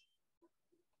is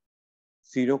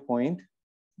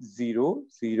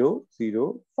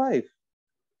 0.0005.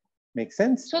 Make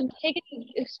sense? So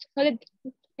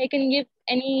they can give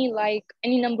any like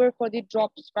any number for the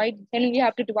drops, right? Then we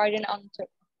have to divide an answer.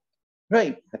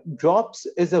 Right. Drops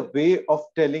is a way of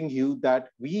telling you that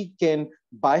we can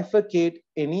bifurcate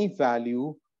any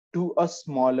value to a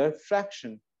smaller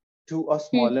fraction, to a Hmm.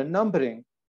 smaller numbering.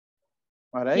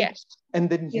 All right. Yes. And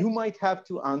then you Yes. might have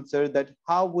to answer that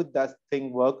how would that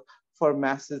thing work for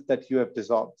masses that you have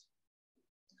dissolved?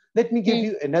 Let me give Hmm.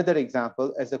 you another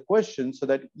example as a question so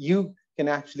that you can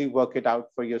actually work it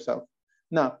out for yourself.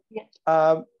 Now, Yes.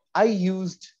 I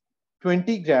used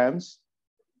 20 grams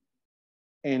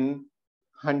in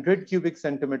 100 cubic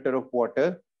centimeter of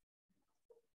water.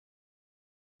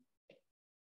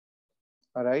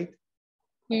 All right.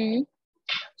 Hmm.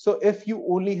 So if you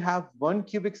only have 1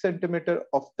 cubic centimeter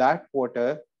of that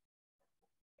water,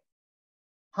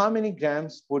 how many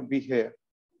grams would be here?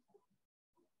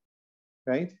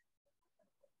 Right.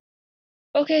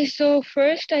 Okay, so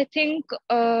first I think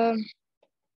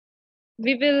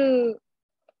we will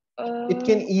It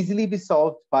can uh, easily be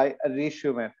solved by a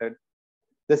ratio method.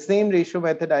 The same ratio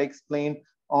method I explained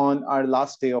on our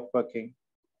last day of working.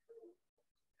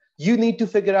 You need to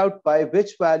figure out by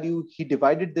which value he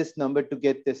divided this number to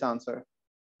get this answer.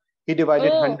 He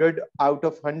divided oh, 100 out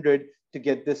of 100 to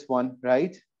get this one,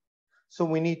 right? So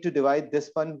we need to divide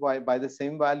this one by the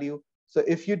same value. So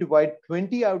if you divide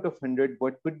 20 out of 100,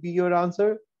 what would be your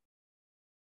answer?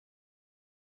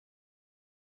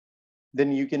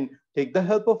 Then you can take the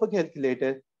help of a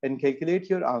calculator and calculate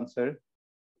your answer.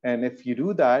 And if you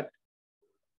do that,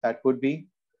 that would be,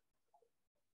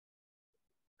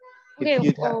 if okay.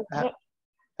 you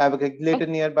have a calculator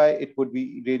Okay, nearby, it would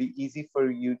be really easy for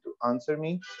you to answer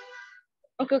me.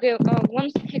 okay.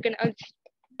 1 second.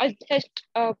 I'll just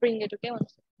bring it. Okay, 1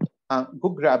 second. Go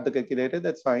grab the calculator,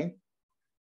 that's fine.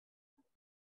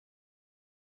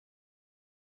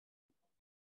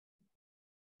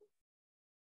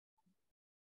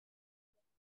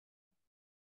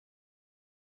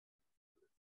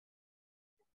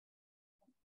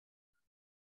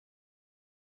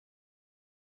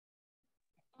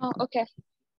 Okay.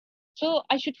 So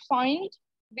I should find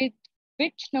with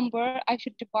which number I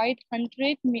should divide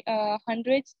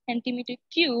 100 centimeter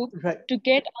cube Right. to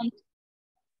get on.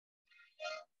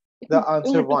 The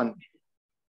answer one.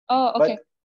 Oh, But okay.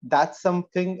 that's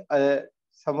something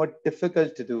somewhat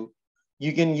difficult to do.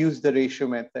 You can use the ratio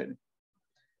method.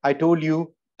 I told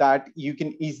you that you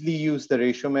can easily use the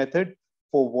ratio method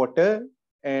for water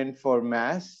and for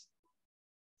mass.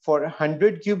 For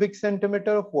 100 cubic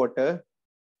centimeter of water,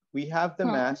 we have the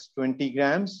Huh. mass 20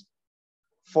 grams.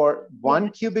 For Yeah. 1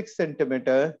 cubic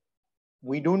centimeter,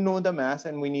 we don't know the mass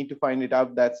and we need to find it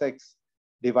out. That's X.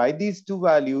 Divide these two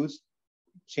values,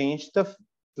 change the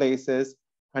places.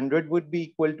 100 would be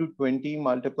equal to 20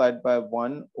 multiplied by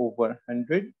 1 over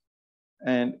 100.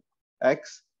 And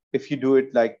X, if you do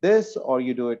it like this or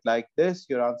you do it like this,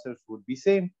 your answers would be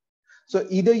same. So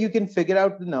either you can figure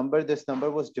out the number, this number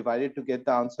was divided to get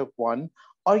the answer of 1,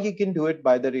 or you can do it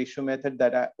by the ratio method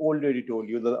that I already told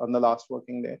you on the last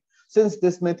working day. Since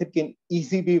this method can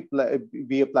easily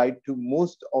be applied to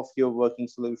most of your working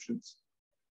solutions,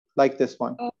 like this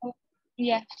one.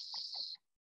 Yes.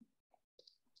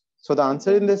 So the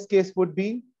answer in this case would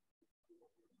be,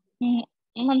 Mm,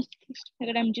 1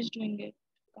 second. I'm just doing it.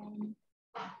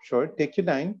 sure, take your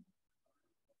time.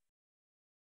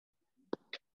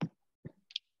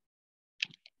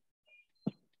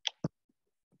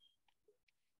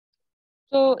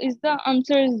 So is the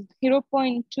answer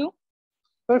 0.2?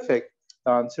 Perfect.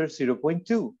 The answer is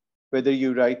 0.2. Whether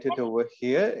you write it over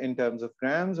here in terms of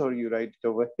grams or you write it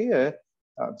over here,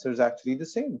 the answer is actually the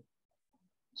same.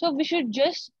 So we should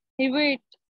just leave it.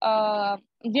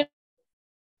 We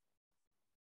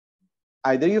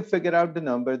Either you figure out the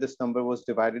number this number was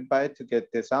divided by to get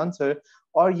this answer,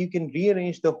 or you can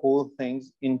rearrange the whole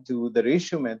things into the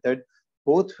ratio method.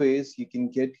 Both ways you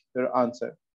can get your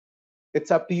answer.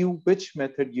 It's up to you which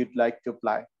method you'd like to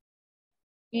apply.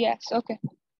 Yes. Okay.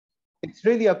 It's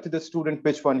really up to the student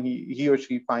which one he or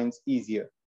she finds easier.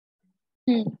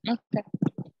 Okay.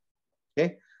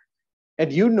 Okay.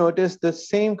 And you notice the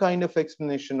same kind of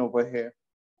explanation over here.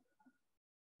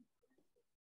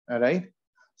 All right.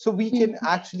 So we can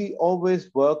actually always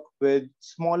work with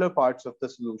smaller parts of the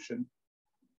solution.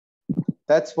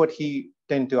 That's what he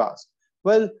tend to ask.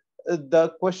 Well, the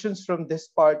questions from this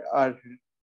part are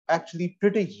actually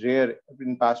pretty rare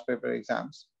in past paper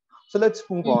exams. So let's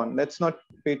move on. Let's not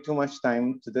pay too much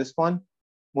time to this one.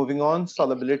 Moving on,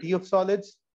 solubility of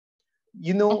solids.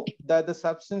 You know that the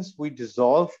substance we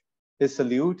dissolve is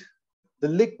solute. The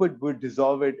liquid we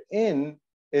dissolve it in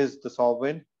is the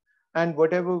solvent. And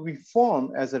whatever we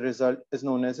form as a result is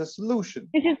known as a solution.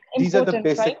 This is These are the important,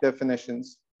 right? basic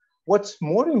definitions. What's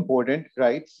more important,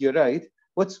 right? You're right.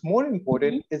 What's more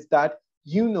important is that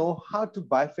you know how to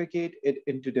bifurcate it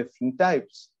into different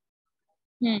types.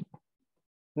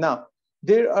 Now,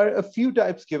 there are a few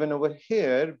types given over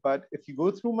here, but if you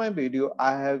go through my video,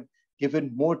 I have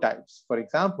given more types. For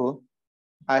example,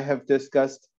 I have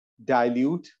discussed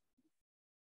dilute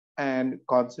and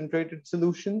concentrated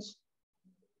solutions,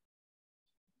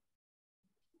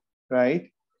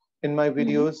 right? In my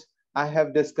videos, I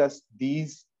have discussed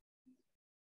these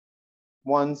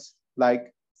ones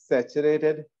like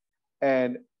saturated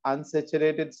and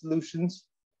unsaturated solutions.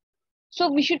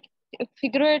 So we should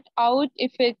figure it out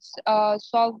if it's a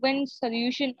solvent,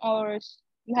 solution, or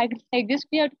like this.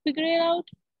 We have to figure it out.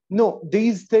 No,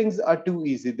 these things are too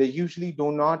easy. They usually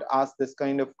do not ask this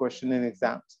kind of question in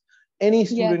exams. Any Yes.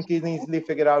 student can easily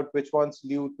figure out which one's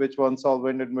solute, which one's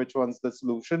solvent, and which one's the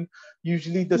solution.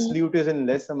 Usually the solute is in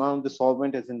less amount, the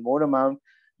solvent is in more amount.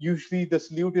 Usually the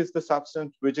solute is the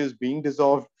substance which is being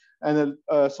dissolved, and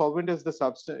the solvent is the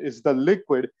substance, is the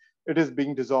liquid it is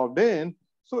being dissolved in.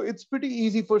 So it's pretty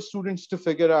easy for students to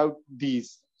figure out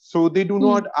these. So they do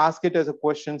not ask it as a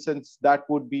question, since that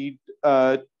would be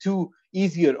too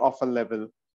easier of a level.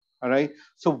 All right.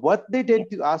 So what they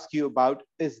tend to ask you about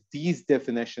is these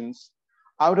definitions,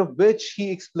 out of which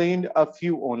he explained a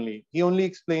few only. He only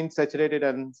explained saturated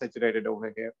and unsaturated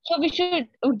over here. So we should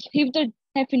give the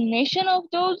definition of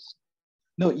those.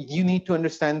 No, you need to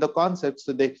understand the concept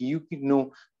so that you can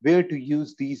know where to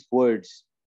use these words.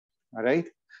 All right.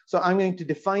 So I'm going to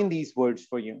define these words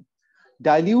for you.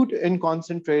 Dilute and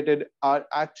concentrated are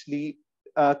actually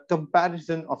a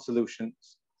comparison of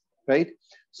solutions, right?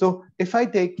 So if I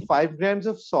take 5 grams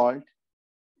of salt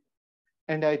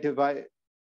and I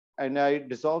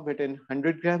dissolve it in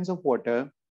 100 grams of water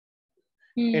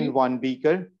in one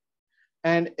beaker,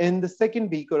 and in the second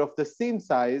beaker of the same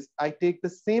size, I take the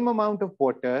same amount of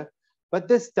water, but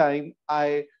this time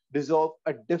I dissolve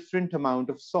a different amount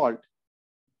of salt.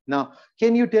 Now,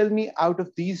 can you tell me out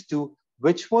of these two,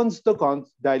 which one's the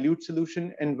dilute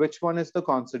solution and which one is the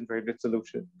concentrated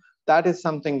solution? That is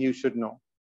something you should know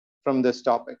from this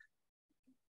topic.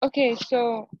 Okay,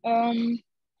 so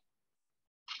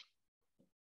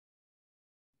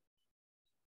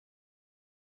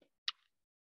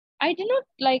I do not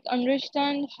like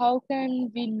understand how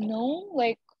can we know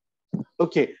like.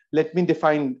 Okay, let me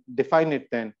define it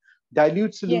then.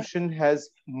 Dilute solution has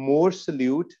more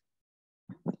solute,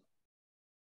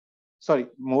 sorry,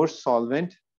 more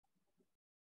solvent,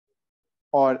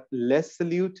 or less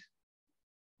solute,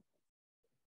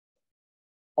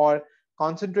 or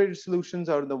concentrated solutions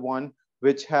are the one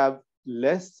which have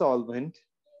less solvent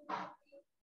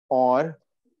or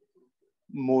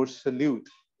more solute.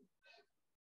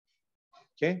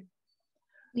 Okay.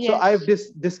 Yes. So I've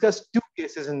discussed two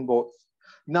cases in both.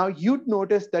 Now you'd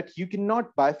notice that you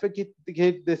cannot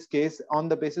bifurcate this case on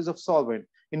the basis of solvent.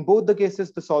 In both the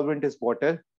cases, the solvent is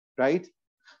water, right?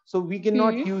 So we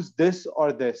cannot use this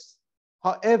or this.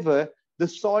 However, the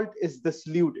salt is the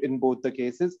solute in both the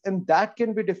cases, and that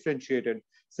can be differentiated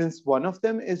since one of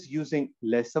them is using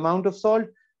less amount of salt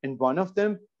and one of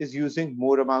them is using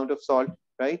more amount of salt,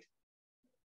 right?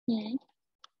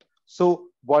 So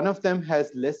one of them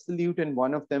has less solute and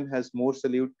one of them has more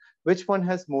solute. Which one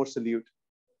has more solute?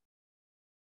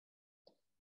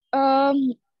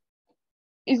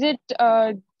 Is it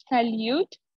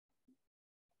dilute?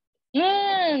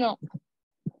 No.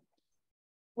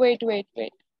 Wait.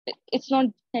 It's not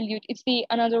dilute. It's the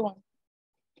another one.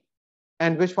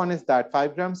 And which one is that?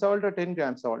 5 gram salt or 10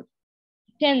 gram salt?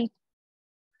 10.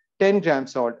 10 gram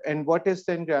salt. And what is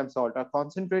 10 gram salt? A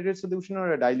concentrated solution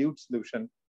or a dilute solution?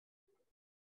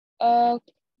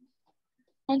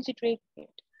 Concentrated.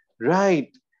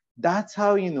 Right. That's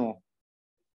how you know.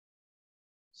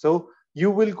 So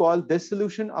you will call this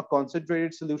solution a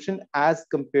concentrated solution as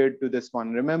compared to this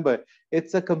one. Remember,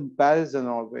 it's a comparison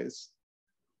always.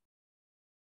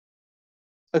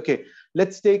 Okay,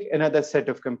 let's take another set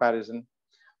of comparison.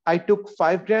 I took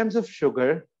 5 grams of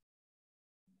sugar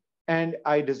and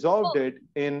I dissolved it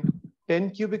in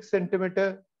 10 cubic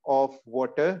centimeter of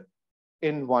water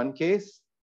in one case.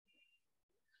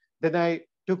 Then I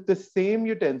took the same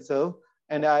utensil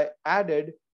and I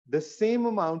added the same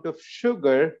amount of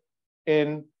sugar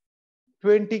in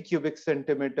 20 cubic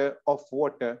centimeter of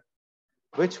water.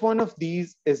 Which one of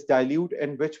these is dilute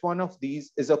and which one of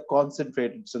these is a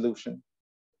concentrated solution?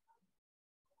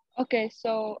 Okay,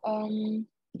 so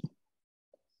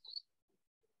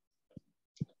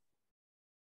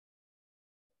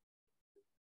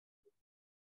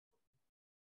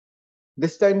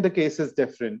this time the case is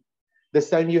different. This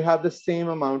time you have the same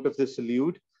amount of the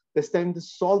solute. This time the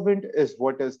solvent is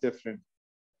what is different.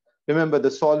 Remember, the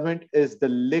solvent is the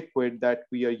liquid that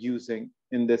we are using.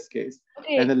 in this case.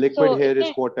 Okay, And the liquid so here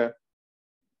is water.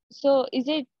 So is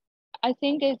it, I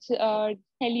think it's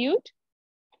dilute.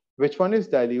 Which one is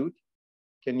dilute?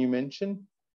 Can you mention?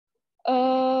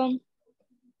 Um,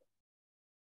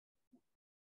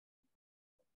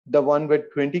 The one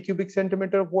with 20 cubic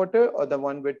centimeter of water or the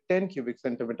one with 10 cubic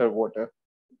centimeter of water?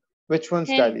 Which one's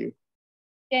 10, dilute?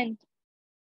 10.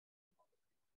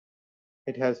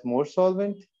 It has more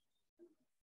solvent.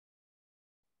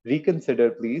 Reconsider,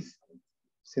 please,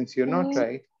 since you're not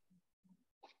right.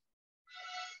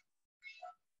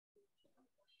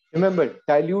 Remember,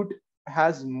 dilute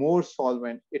has more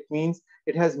solvent. It means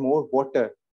it has more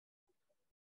water.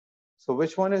 So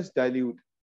which one is dilute?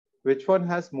 Which one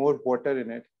has more water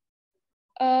in it?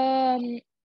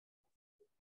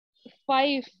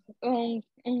 5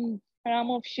 gram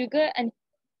of sugar and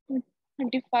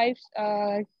 25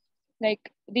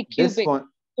 like the This cubic. one,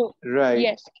 So right.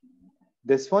 yes.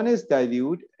 This one is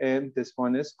dilute and this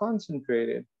one is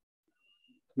concentrated.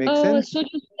 Make sense? So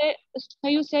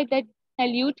you said that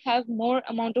dilute have more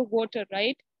amount of water,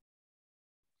 right?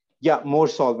 Yeah, more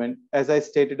solvent. As I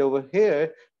stated over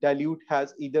here, dilute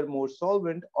has either more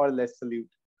solvent or less solute.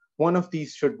 One of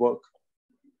these should work.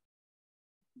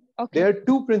 Okay. There are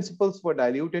two principles for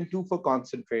dilute and two for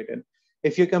concentrated.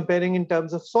 If you're comparing in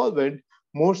terms of solvent,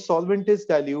 more solvent is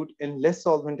dilute and less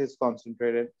solvent is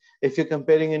concentrated. If you're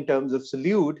comparing in terms of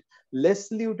solute, less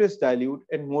solute is dilute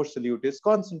and more solute is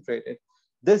concentrated.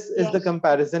 This is the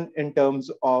comparison in terms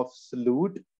of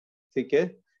solute,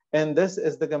 okay? And this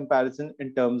is the comparison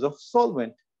in terms of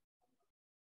solvent,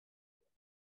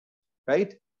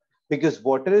 right? Because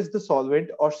water is the solvent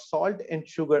or salt and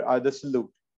sugar are the solute.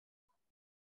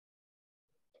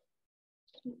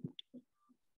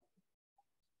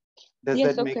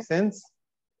 Does that make sense?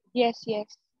 Yes,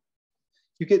 yes.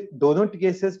 क्योंकि दोनों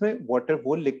cases में water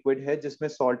वो liquid है जिसमें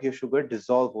salt या sugar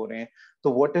dissolve हो रहे हैं,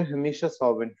 तो वाटर हमेशा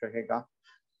सॉल्वेंट रहेगा,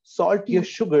 सॉल्ट या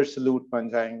शुगर सॉल्यूट बन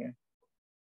जाएंगे.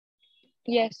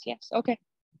 Yes, yes. Okay.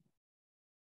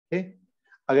 Okay?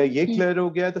 अगर ये क्लियर हो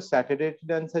गया तो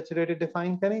सैचुरेटेड अनसैचुरेटेड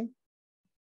डिफाइन करें.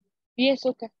 Yes,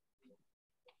 okay.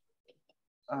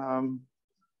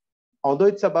 Although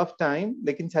it's above time,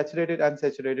 लेकिन सैचुरेटेड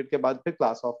अनसैचुरेटेड के बाद फिर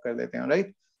क्लास ऑफ कर देते हैं,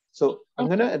 right? So I'm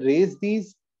gonna erase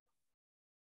these.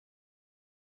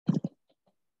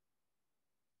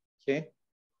 Okay,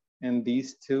 and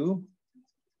these two,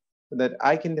 so that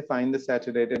I can define the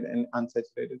saturated and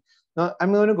unsaturated. Now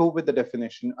I'm going to go with the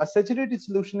definition. A saturated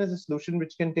solution is a solution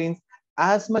which contains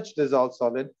as much dissolved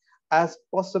solid as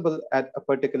possible at a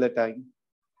particular time.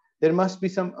 There must be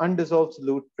some undissolved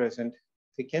solute present.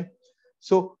 Okay.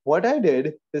 So what I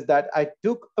did is that I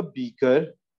took a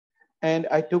beaker and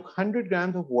I took 100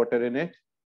 grams of water in it.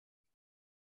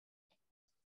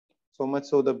 So much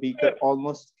so the beaker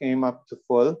almost came up to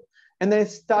full. And then I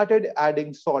started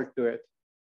adding salt to it.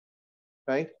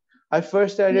 Right? I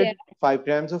first added 5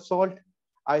 grams of salt.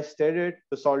 I stirred it,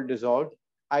 the salt dissolved.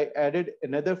 I added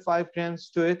another 5 grams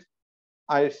to it.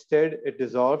 I stirred, it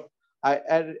dissolved. I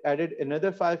added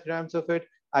another 5 grams of it.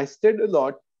 I stirred a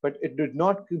lot, but it did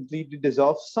not completely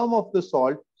dissolve. Some of the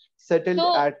salt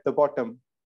settled at the bottom.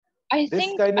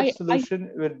 This kind of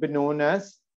solution will be known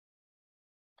as.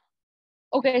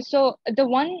 Okay, so the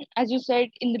one, as you said,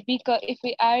 in the beaker, if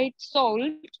we add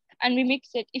salt and we mix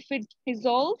it, if it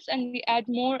dissolves and we add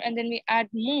more and then we add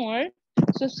more,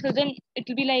 so then it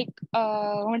will be like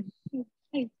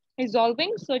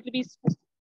dissolving, so it will be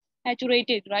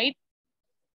saturated, right?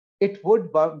 It would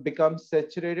become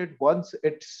saturated once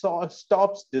it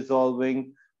stops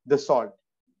dissolving the salt.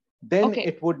 Then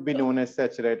it would be known as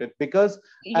saturated, because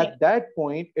at that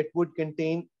point, it would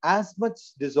contain as much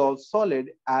dissolved solid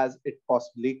as it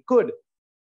possibly could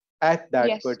at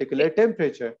that particular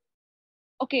temperature.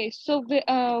 Okay, so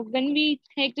when we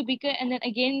take the beaker and then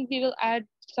again we will add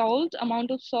amount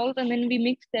of salt, and then we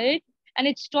mix it and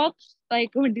it stops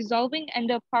like dissolving and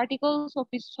the particles of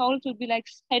the salt will be like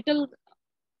settled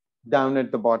down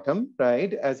at the bottom,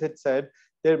 right? As it said,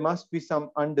 there must be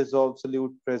some undissolved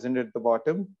solute present at the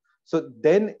bottom. So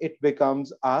then it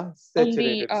becomes a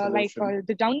saturated solution. Like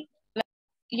the down,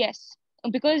 yes,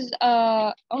 because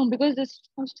the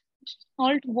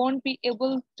salt won't be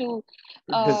able to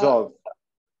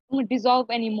dissolve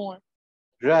anymore.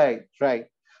 Right, right.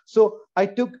 So I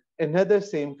took another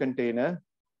same container.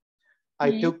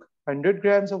 I took 100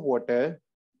 grams of water.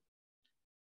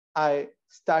 I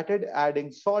started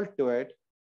adding salt to it.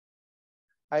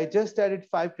 I just added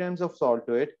 5 grams of salt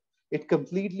to it. It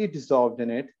completely dissolved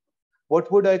in it. What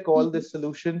would I call this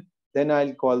solution? Then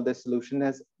I'll call this solution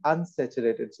as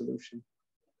unsaturated solution.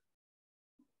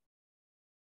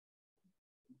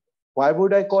 Why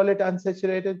would I call it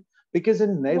unsaturated? because it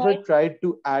never Why? tried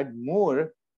to add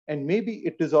more, and maybe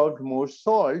it dissolved more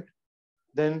salt,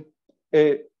 then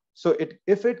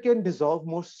if it can dissolve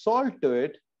more salt to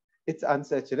it, it's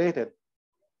unsaturated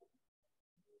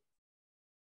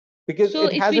because So it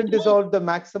if we hasn't don't, dissolved the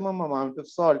maximum amount of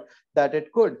salt that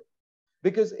it could.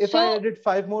 Because if I so added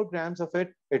 5 more grams of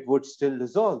it, it would still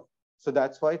dissolve. So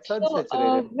that's why it's so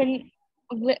unsaturated.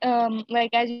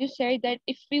 like as you said that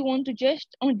if we want to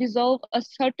just dissolve a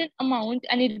certain amount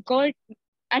and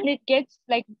it gets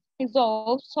like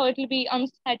dissolved, so it will be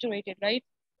unsaturated, right?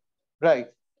 Right.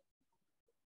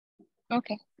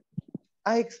 Okay.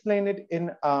 I explain it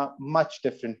in a much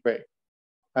different way.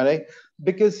 All right.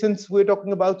 Because since we're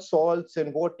talking about salts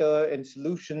and water and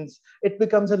solutions, it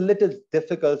becomes a little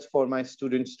difficult for my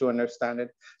students to understand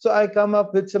it. So I come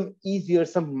up with some easier,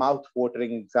 some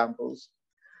mouth-watering examples.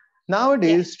 Yes.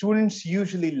 Nowadays, students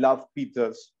usually love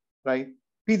pizzas, right?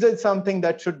 Pizza is something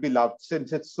that should be loved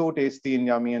since it's so tasty and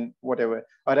yummy and whatever.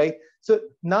 All right. So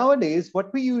nowadays,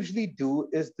 what we usually do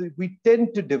is that we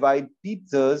tend to divide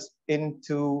pizzas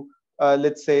into,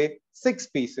 let's say, 6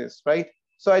 pieces, right?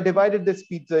 So I divided this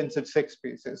pizza into 6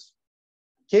 pieces.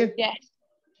 Okay. Yes.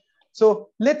 So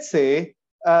let's say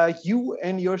you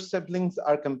and your siblings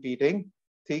are competing.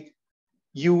 Take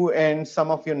you and some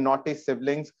of your naughty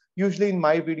siblings. Usually in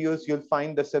my videos, you'll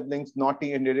find the siblings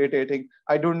naughty and irritating.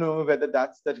 I don't know whether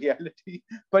that's the reality,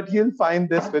 but you'll find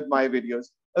this with my videos.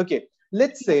 Okay,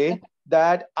 let's say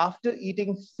that after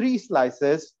eating 3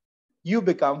 slices, you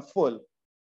become full,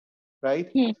 right?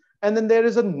 Hmm. And then there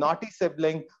is a naughty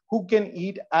sibling who can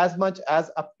eat as much as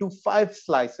up to 5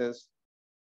 slices.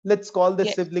 Let's call this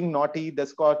Yes. sibling naughty.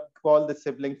 Let's call the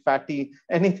sibling fatty.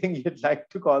 Anything you'd like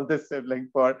to call this sibling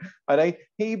for. All right.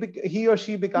 He or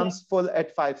she Yeah. becomes full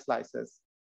at 5 slices.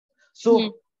 Hmm.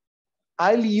 So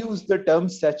I'll use the term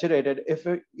saturated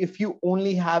if you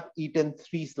only have eaten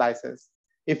 3 slices.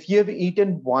 If you have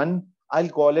eaten one, I'll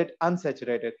call it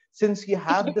unsaturated since you It's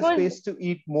have the because space to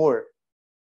eat more.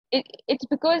 it's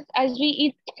because as we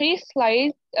eat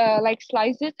like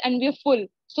slices and we're full,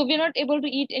 so we're not able to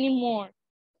eat any more,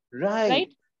 Right. right?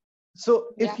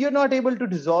 So Yeah. if you're not able to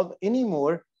dissolve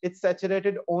anymore, it's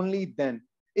saturated only then.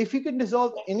 If you can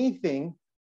dissolve Yes. anything,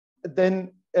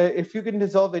 then if you can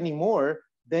dissolve any more,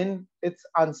 then it's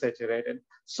unsaturated.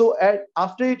 So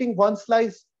after eating 1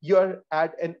 slice, you're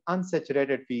at an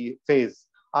unsaturated phase.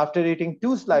 After eating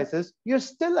 2 slices, you're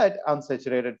still at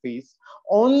unsaturated phase.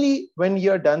 Only when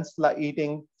you're done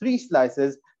eating 3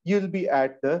 slices, you'll be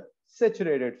at the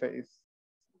saturated phase.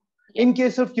 In Yes.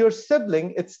 case of your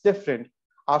sibling, it's different.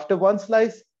 After 1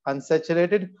 slice,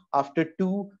 unsaturated. After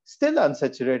 2, still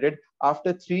unsaturated.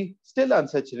 After 3, still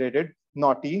unsaturated,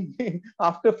 naughty.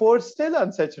 After 4, still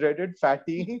unsaturated,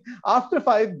 fatty. After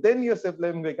 5, then your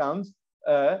sibling becomes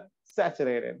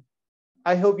saturated.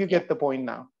 I hope you Yeah. get the point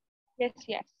now. Yes.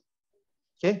 Yes.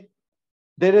 Okay.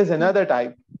 There is Hmm. another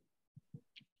type,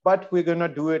 but we're going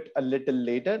to do it a little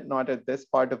later, not at this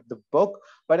part of the book.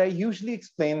 But I usually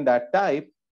explain that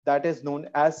type that is known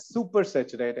as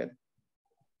supersaturated.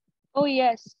 Oh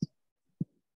yes.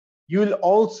 You'll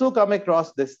also come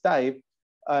across this type.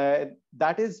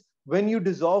 That is when you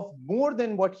dissolve more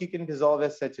than what you can dissolve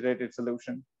as saturated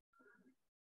solution.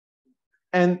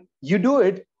 And you do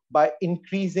it by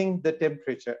increasing the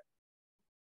temperature.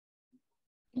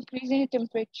 Increasing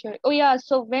temperature. Oh yeah.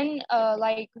 So when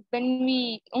like when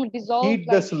we dissolve Heat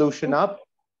the like solution up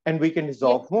and we can yes,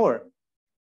 dissolve more,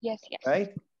 yes, yes.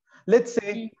 right? Let's Mm.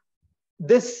 say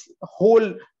this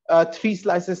whole 3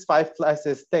 slices, 5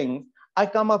 slices thing, I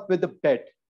come up with a bet.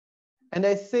 And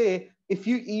I say, if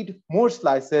you eat more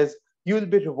slices, you will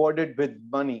be rewarded with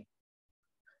money.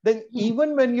 Then Mm.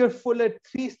 even when you're full at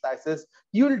 3 slices,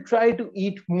 you'll try to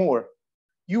eat more.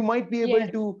 You might be able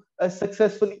Yes. to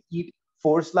successfully eat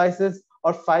 4 slices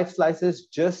or 5 slices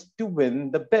just to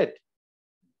win the bet.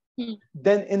 Mm.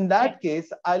 Then in Yes. that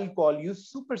case, I'll call you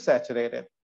super saturated.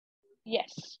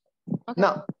 Yes. Okay.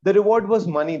 Now, the reward was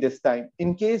money this time.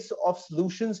 In case of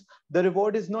solutions, the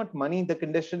reward is not money, the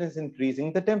condition is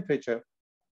increasing the temperature.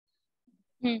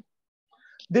 Mm.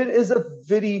 There is a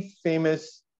very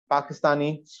famous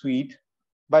Pakistani sweet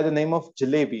by the name of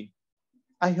jalebi.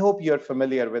 I hope you're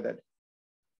familiar with it.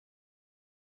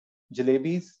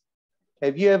 Jalebis.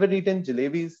 Have you ever eaten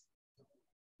jalebis?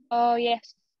 Oh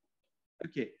yes.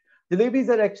 Okay. Jalebis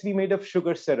are actually made of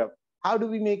sugar syrup. How do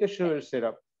we make a sugar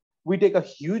syrup? We take a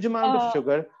huge amount of Uh,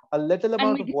 sugar, a little and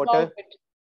amount we of dissolve water, it.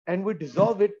 and we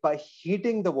dissolve it by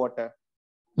heating the water.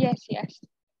 Yes. Yes.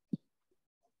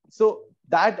 So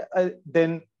that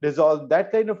then that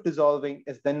kind of dissolving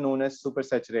is then known as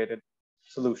supersaturated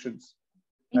solutions.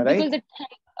 All right.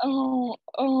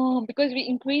 Because we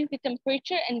increased the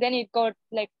temperature and then it got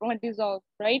like dissolved,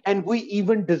 right? And we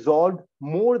even dissolved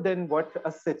more than what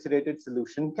a saturated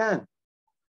solution can.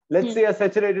 Let's say a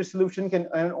saturated solution can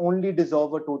only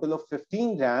dissolve a total of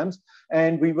 15 grams,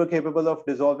 and we were capable of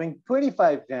dissolving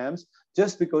 25 grams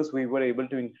just because we were able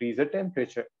to increase the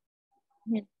temperature.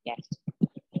 Yes.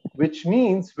 Which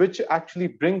actually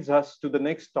brings us to the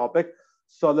next topic,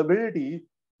 solubility,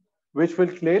 which will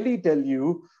clearly tell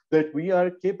you that we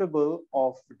are capable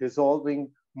of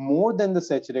dissolving more than the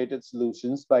saturated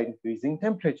solutions by increasing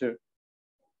temperature.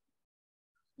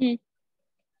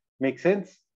 Make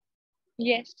sense?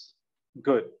 Yes.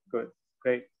 Good,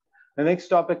 great. The next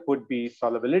topic would be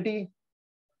solubility,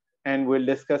 and we'll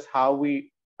discuss how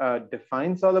we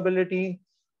define solubility,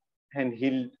 and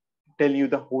he'll tell you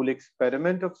the whole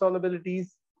experiment of solubilities.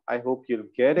 I hope you'll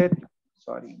get it.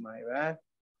 Sorry, my bad.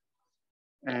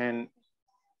 And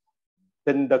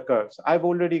then the curves. I've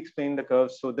already explained the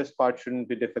curves, so this part shouldn't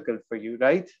be difficult for you,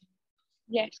 right?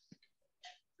 Yes.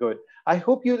 Good. I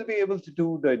hope you'll be able to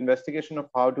do the investigation of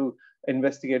how to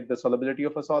investigate the solubility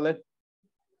of a solid.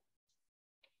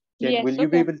 Yes, will you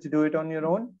be able to do it on your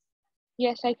own?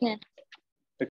 Yes, I can.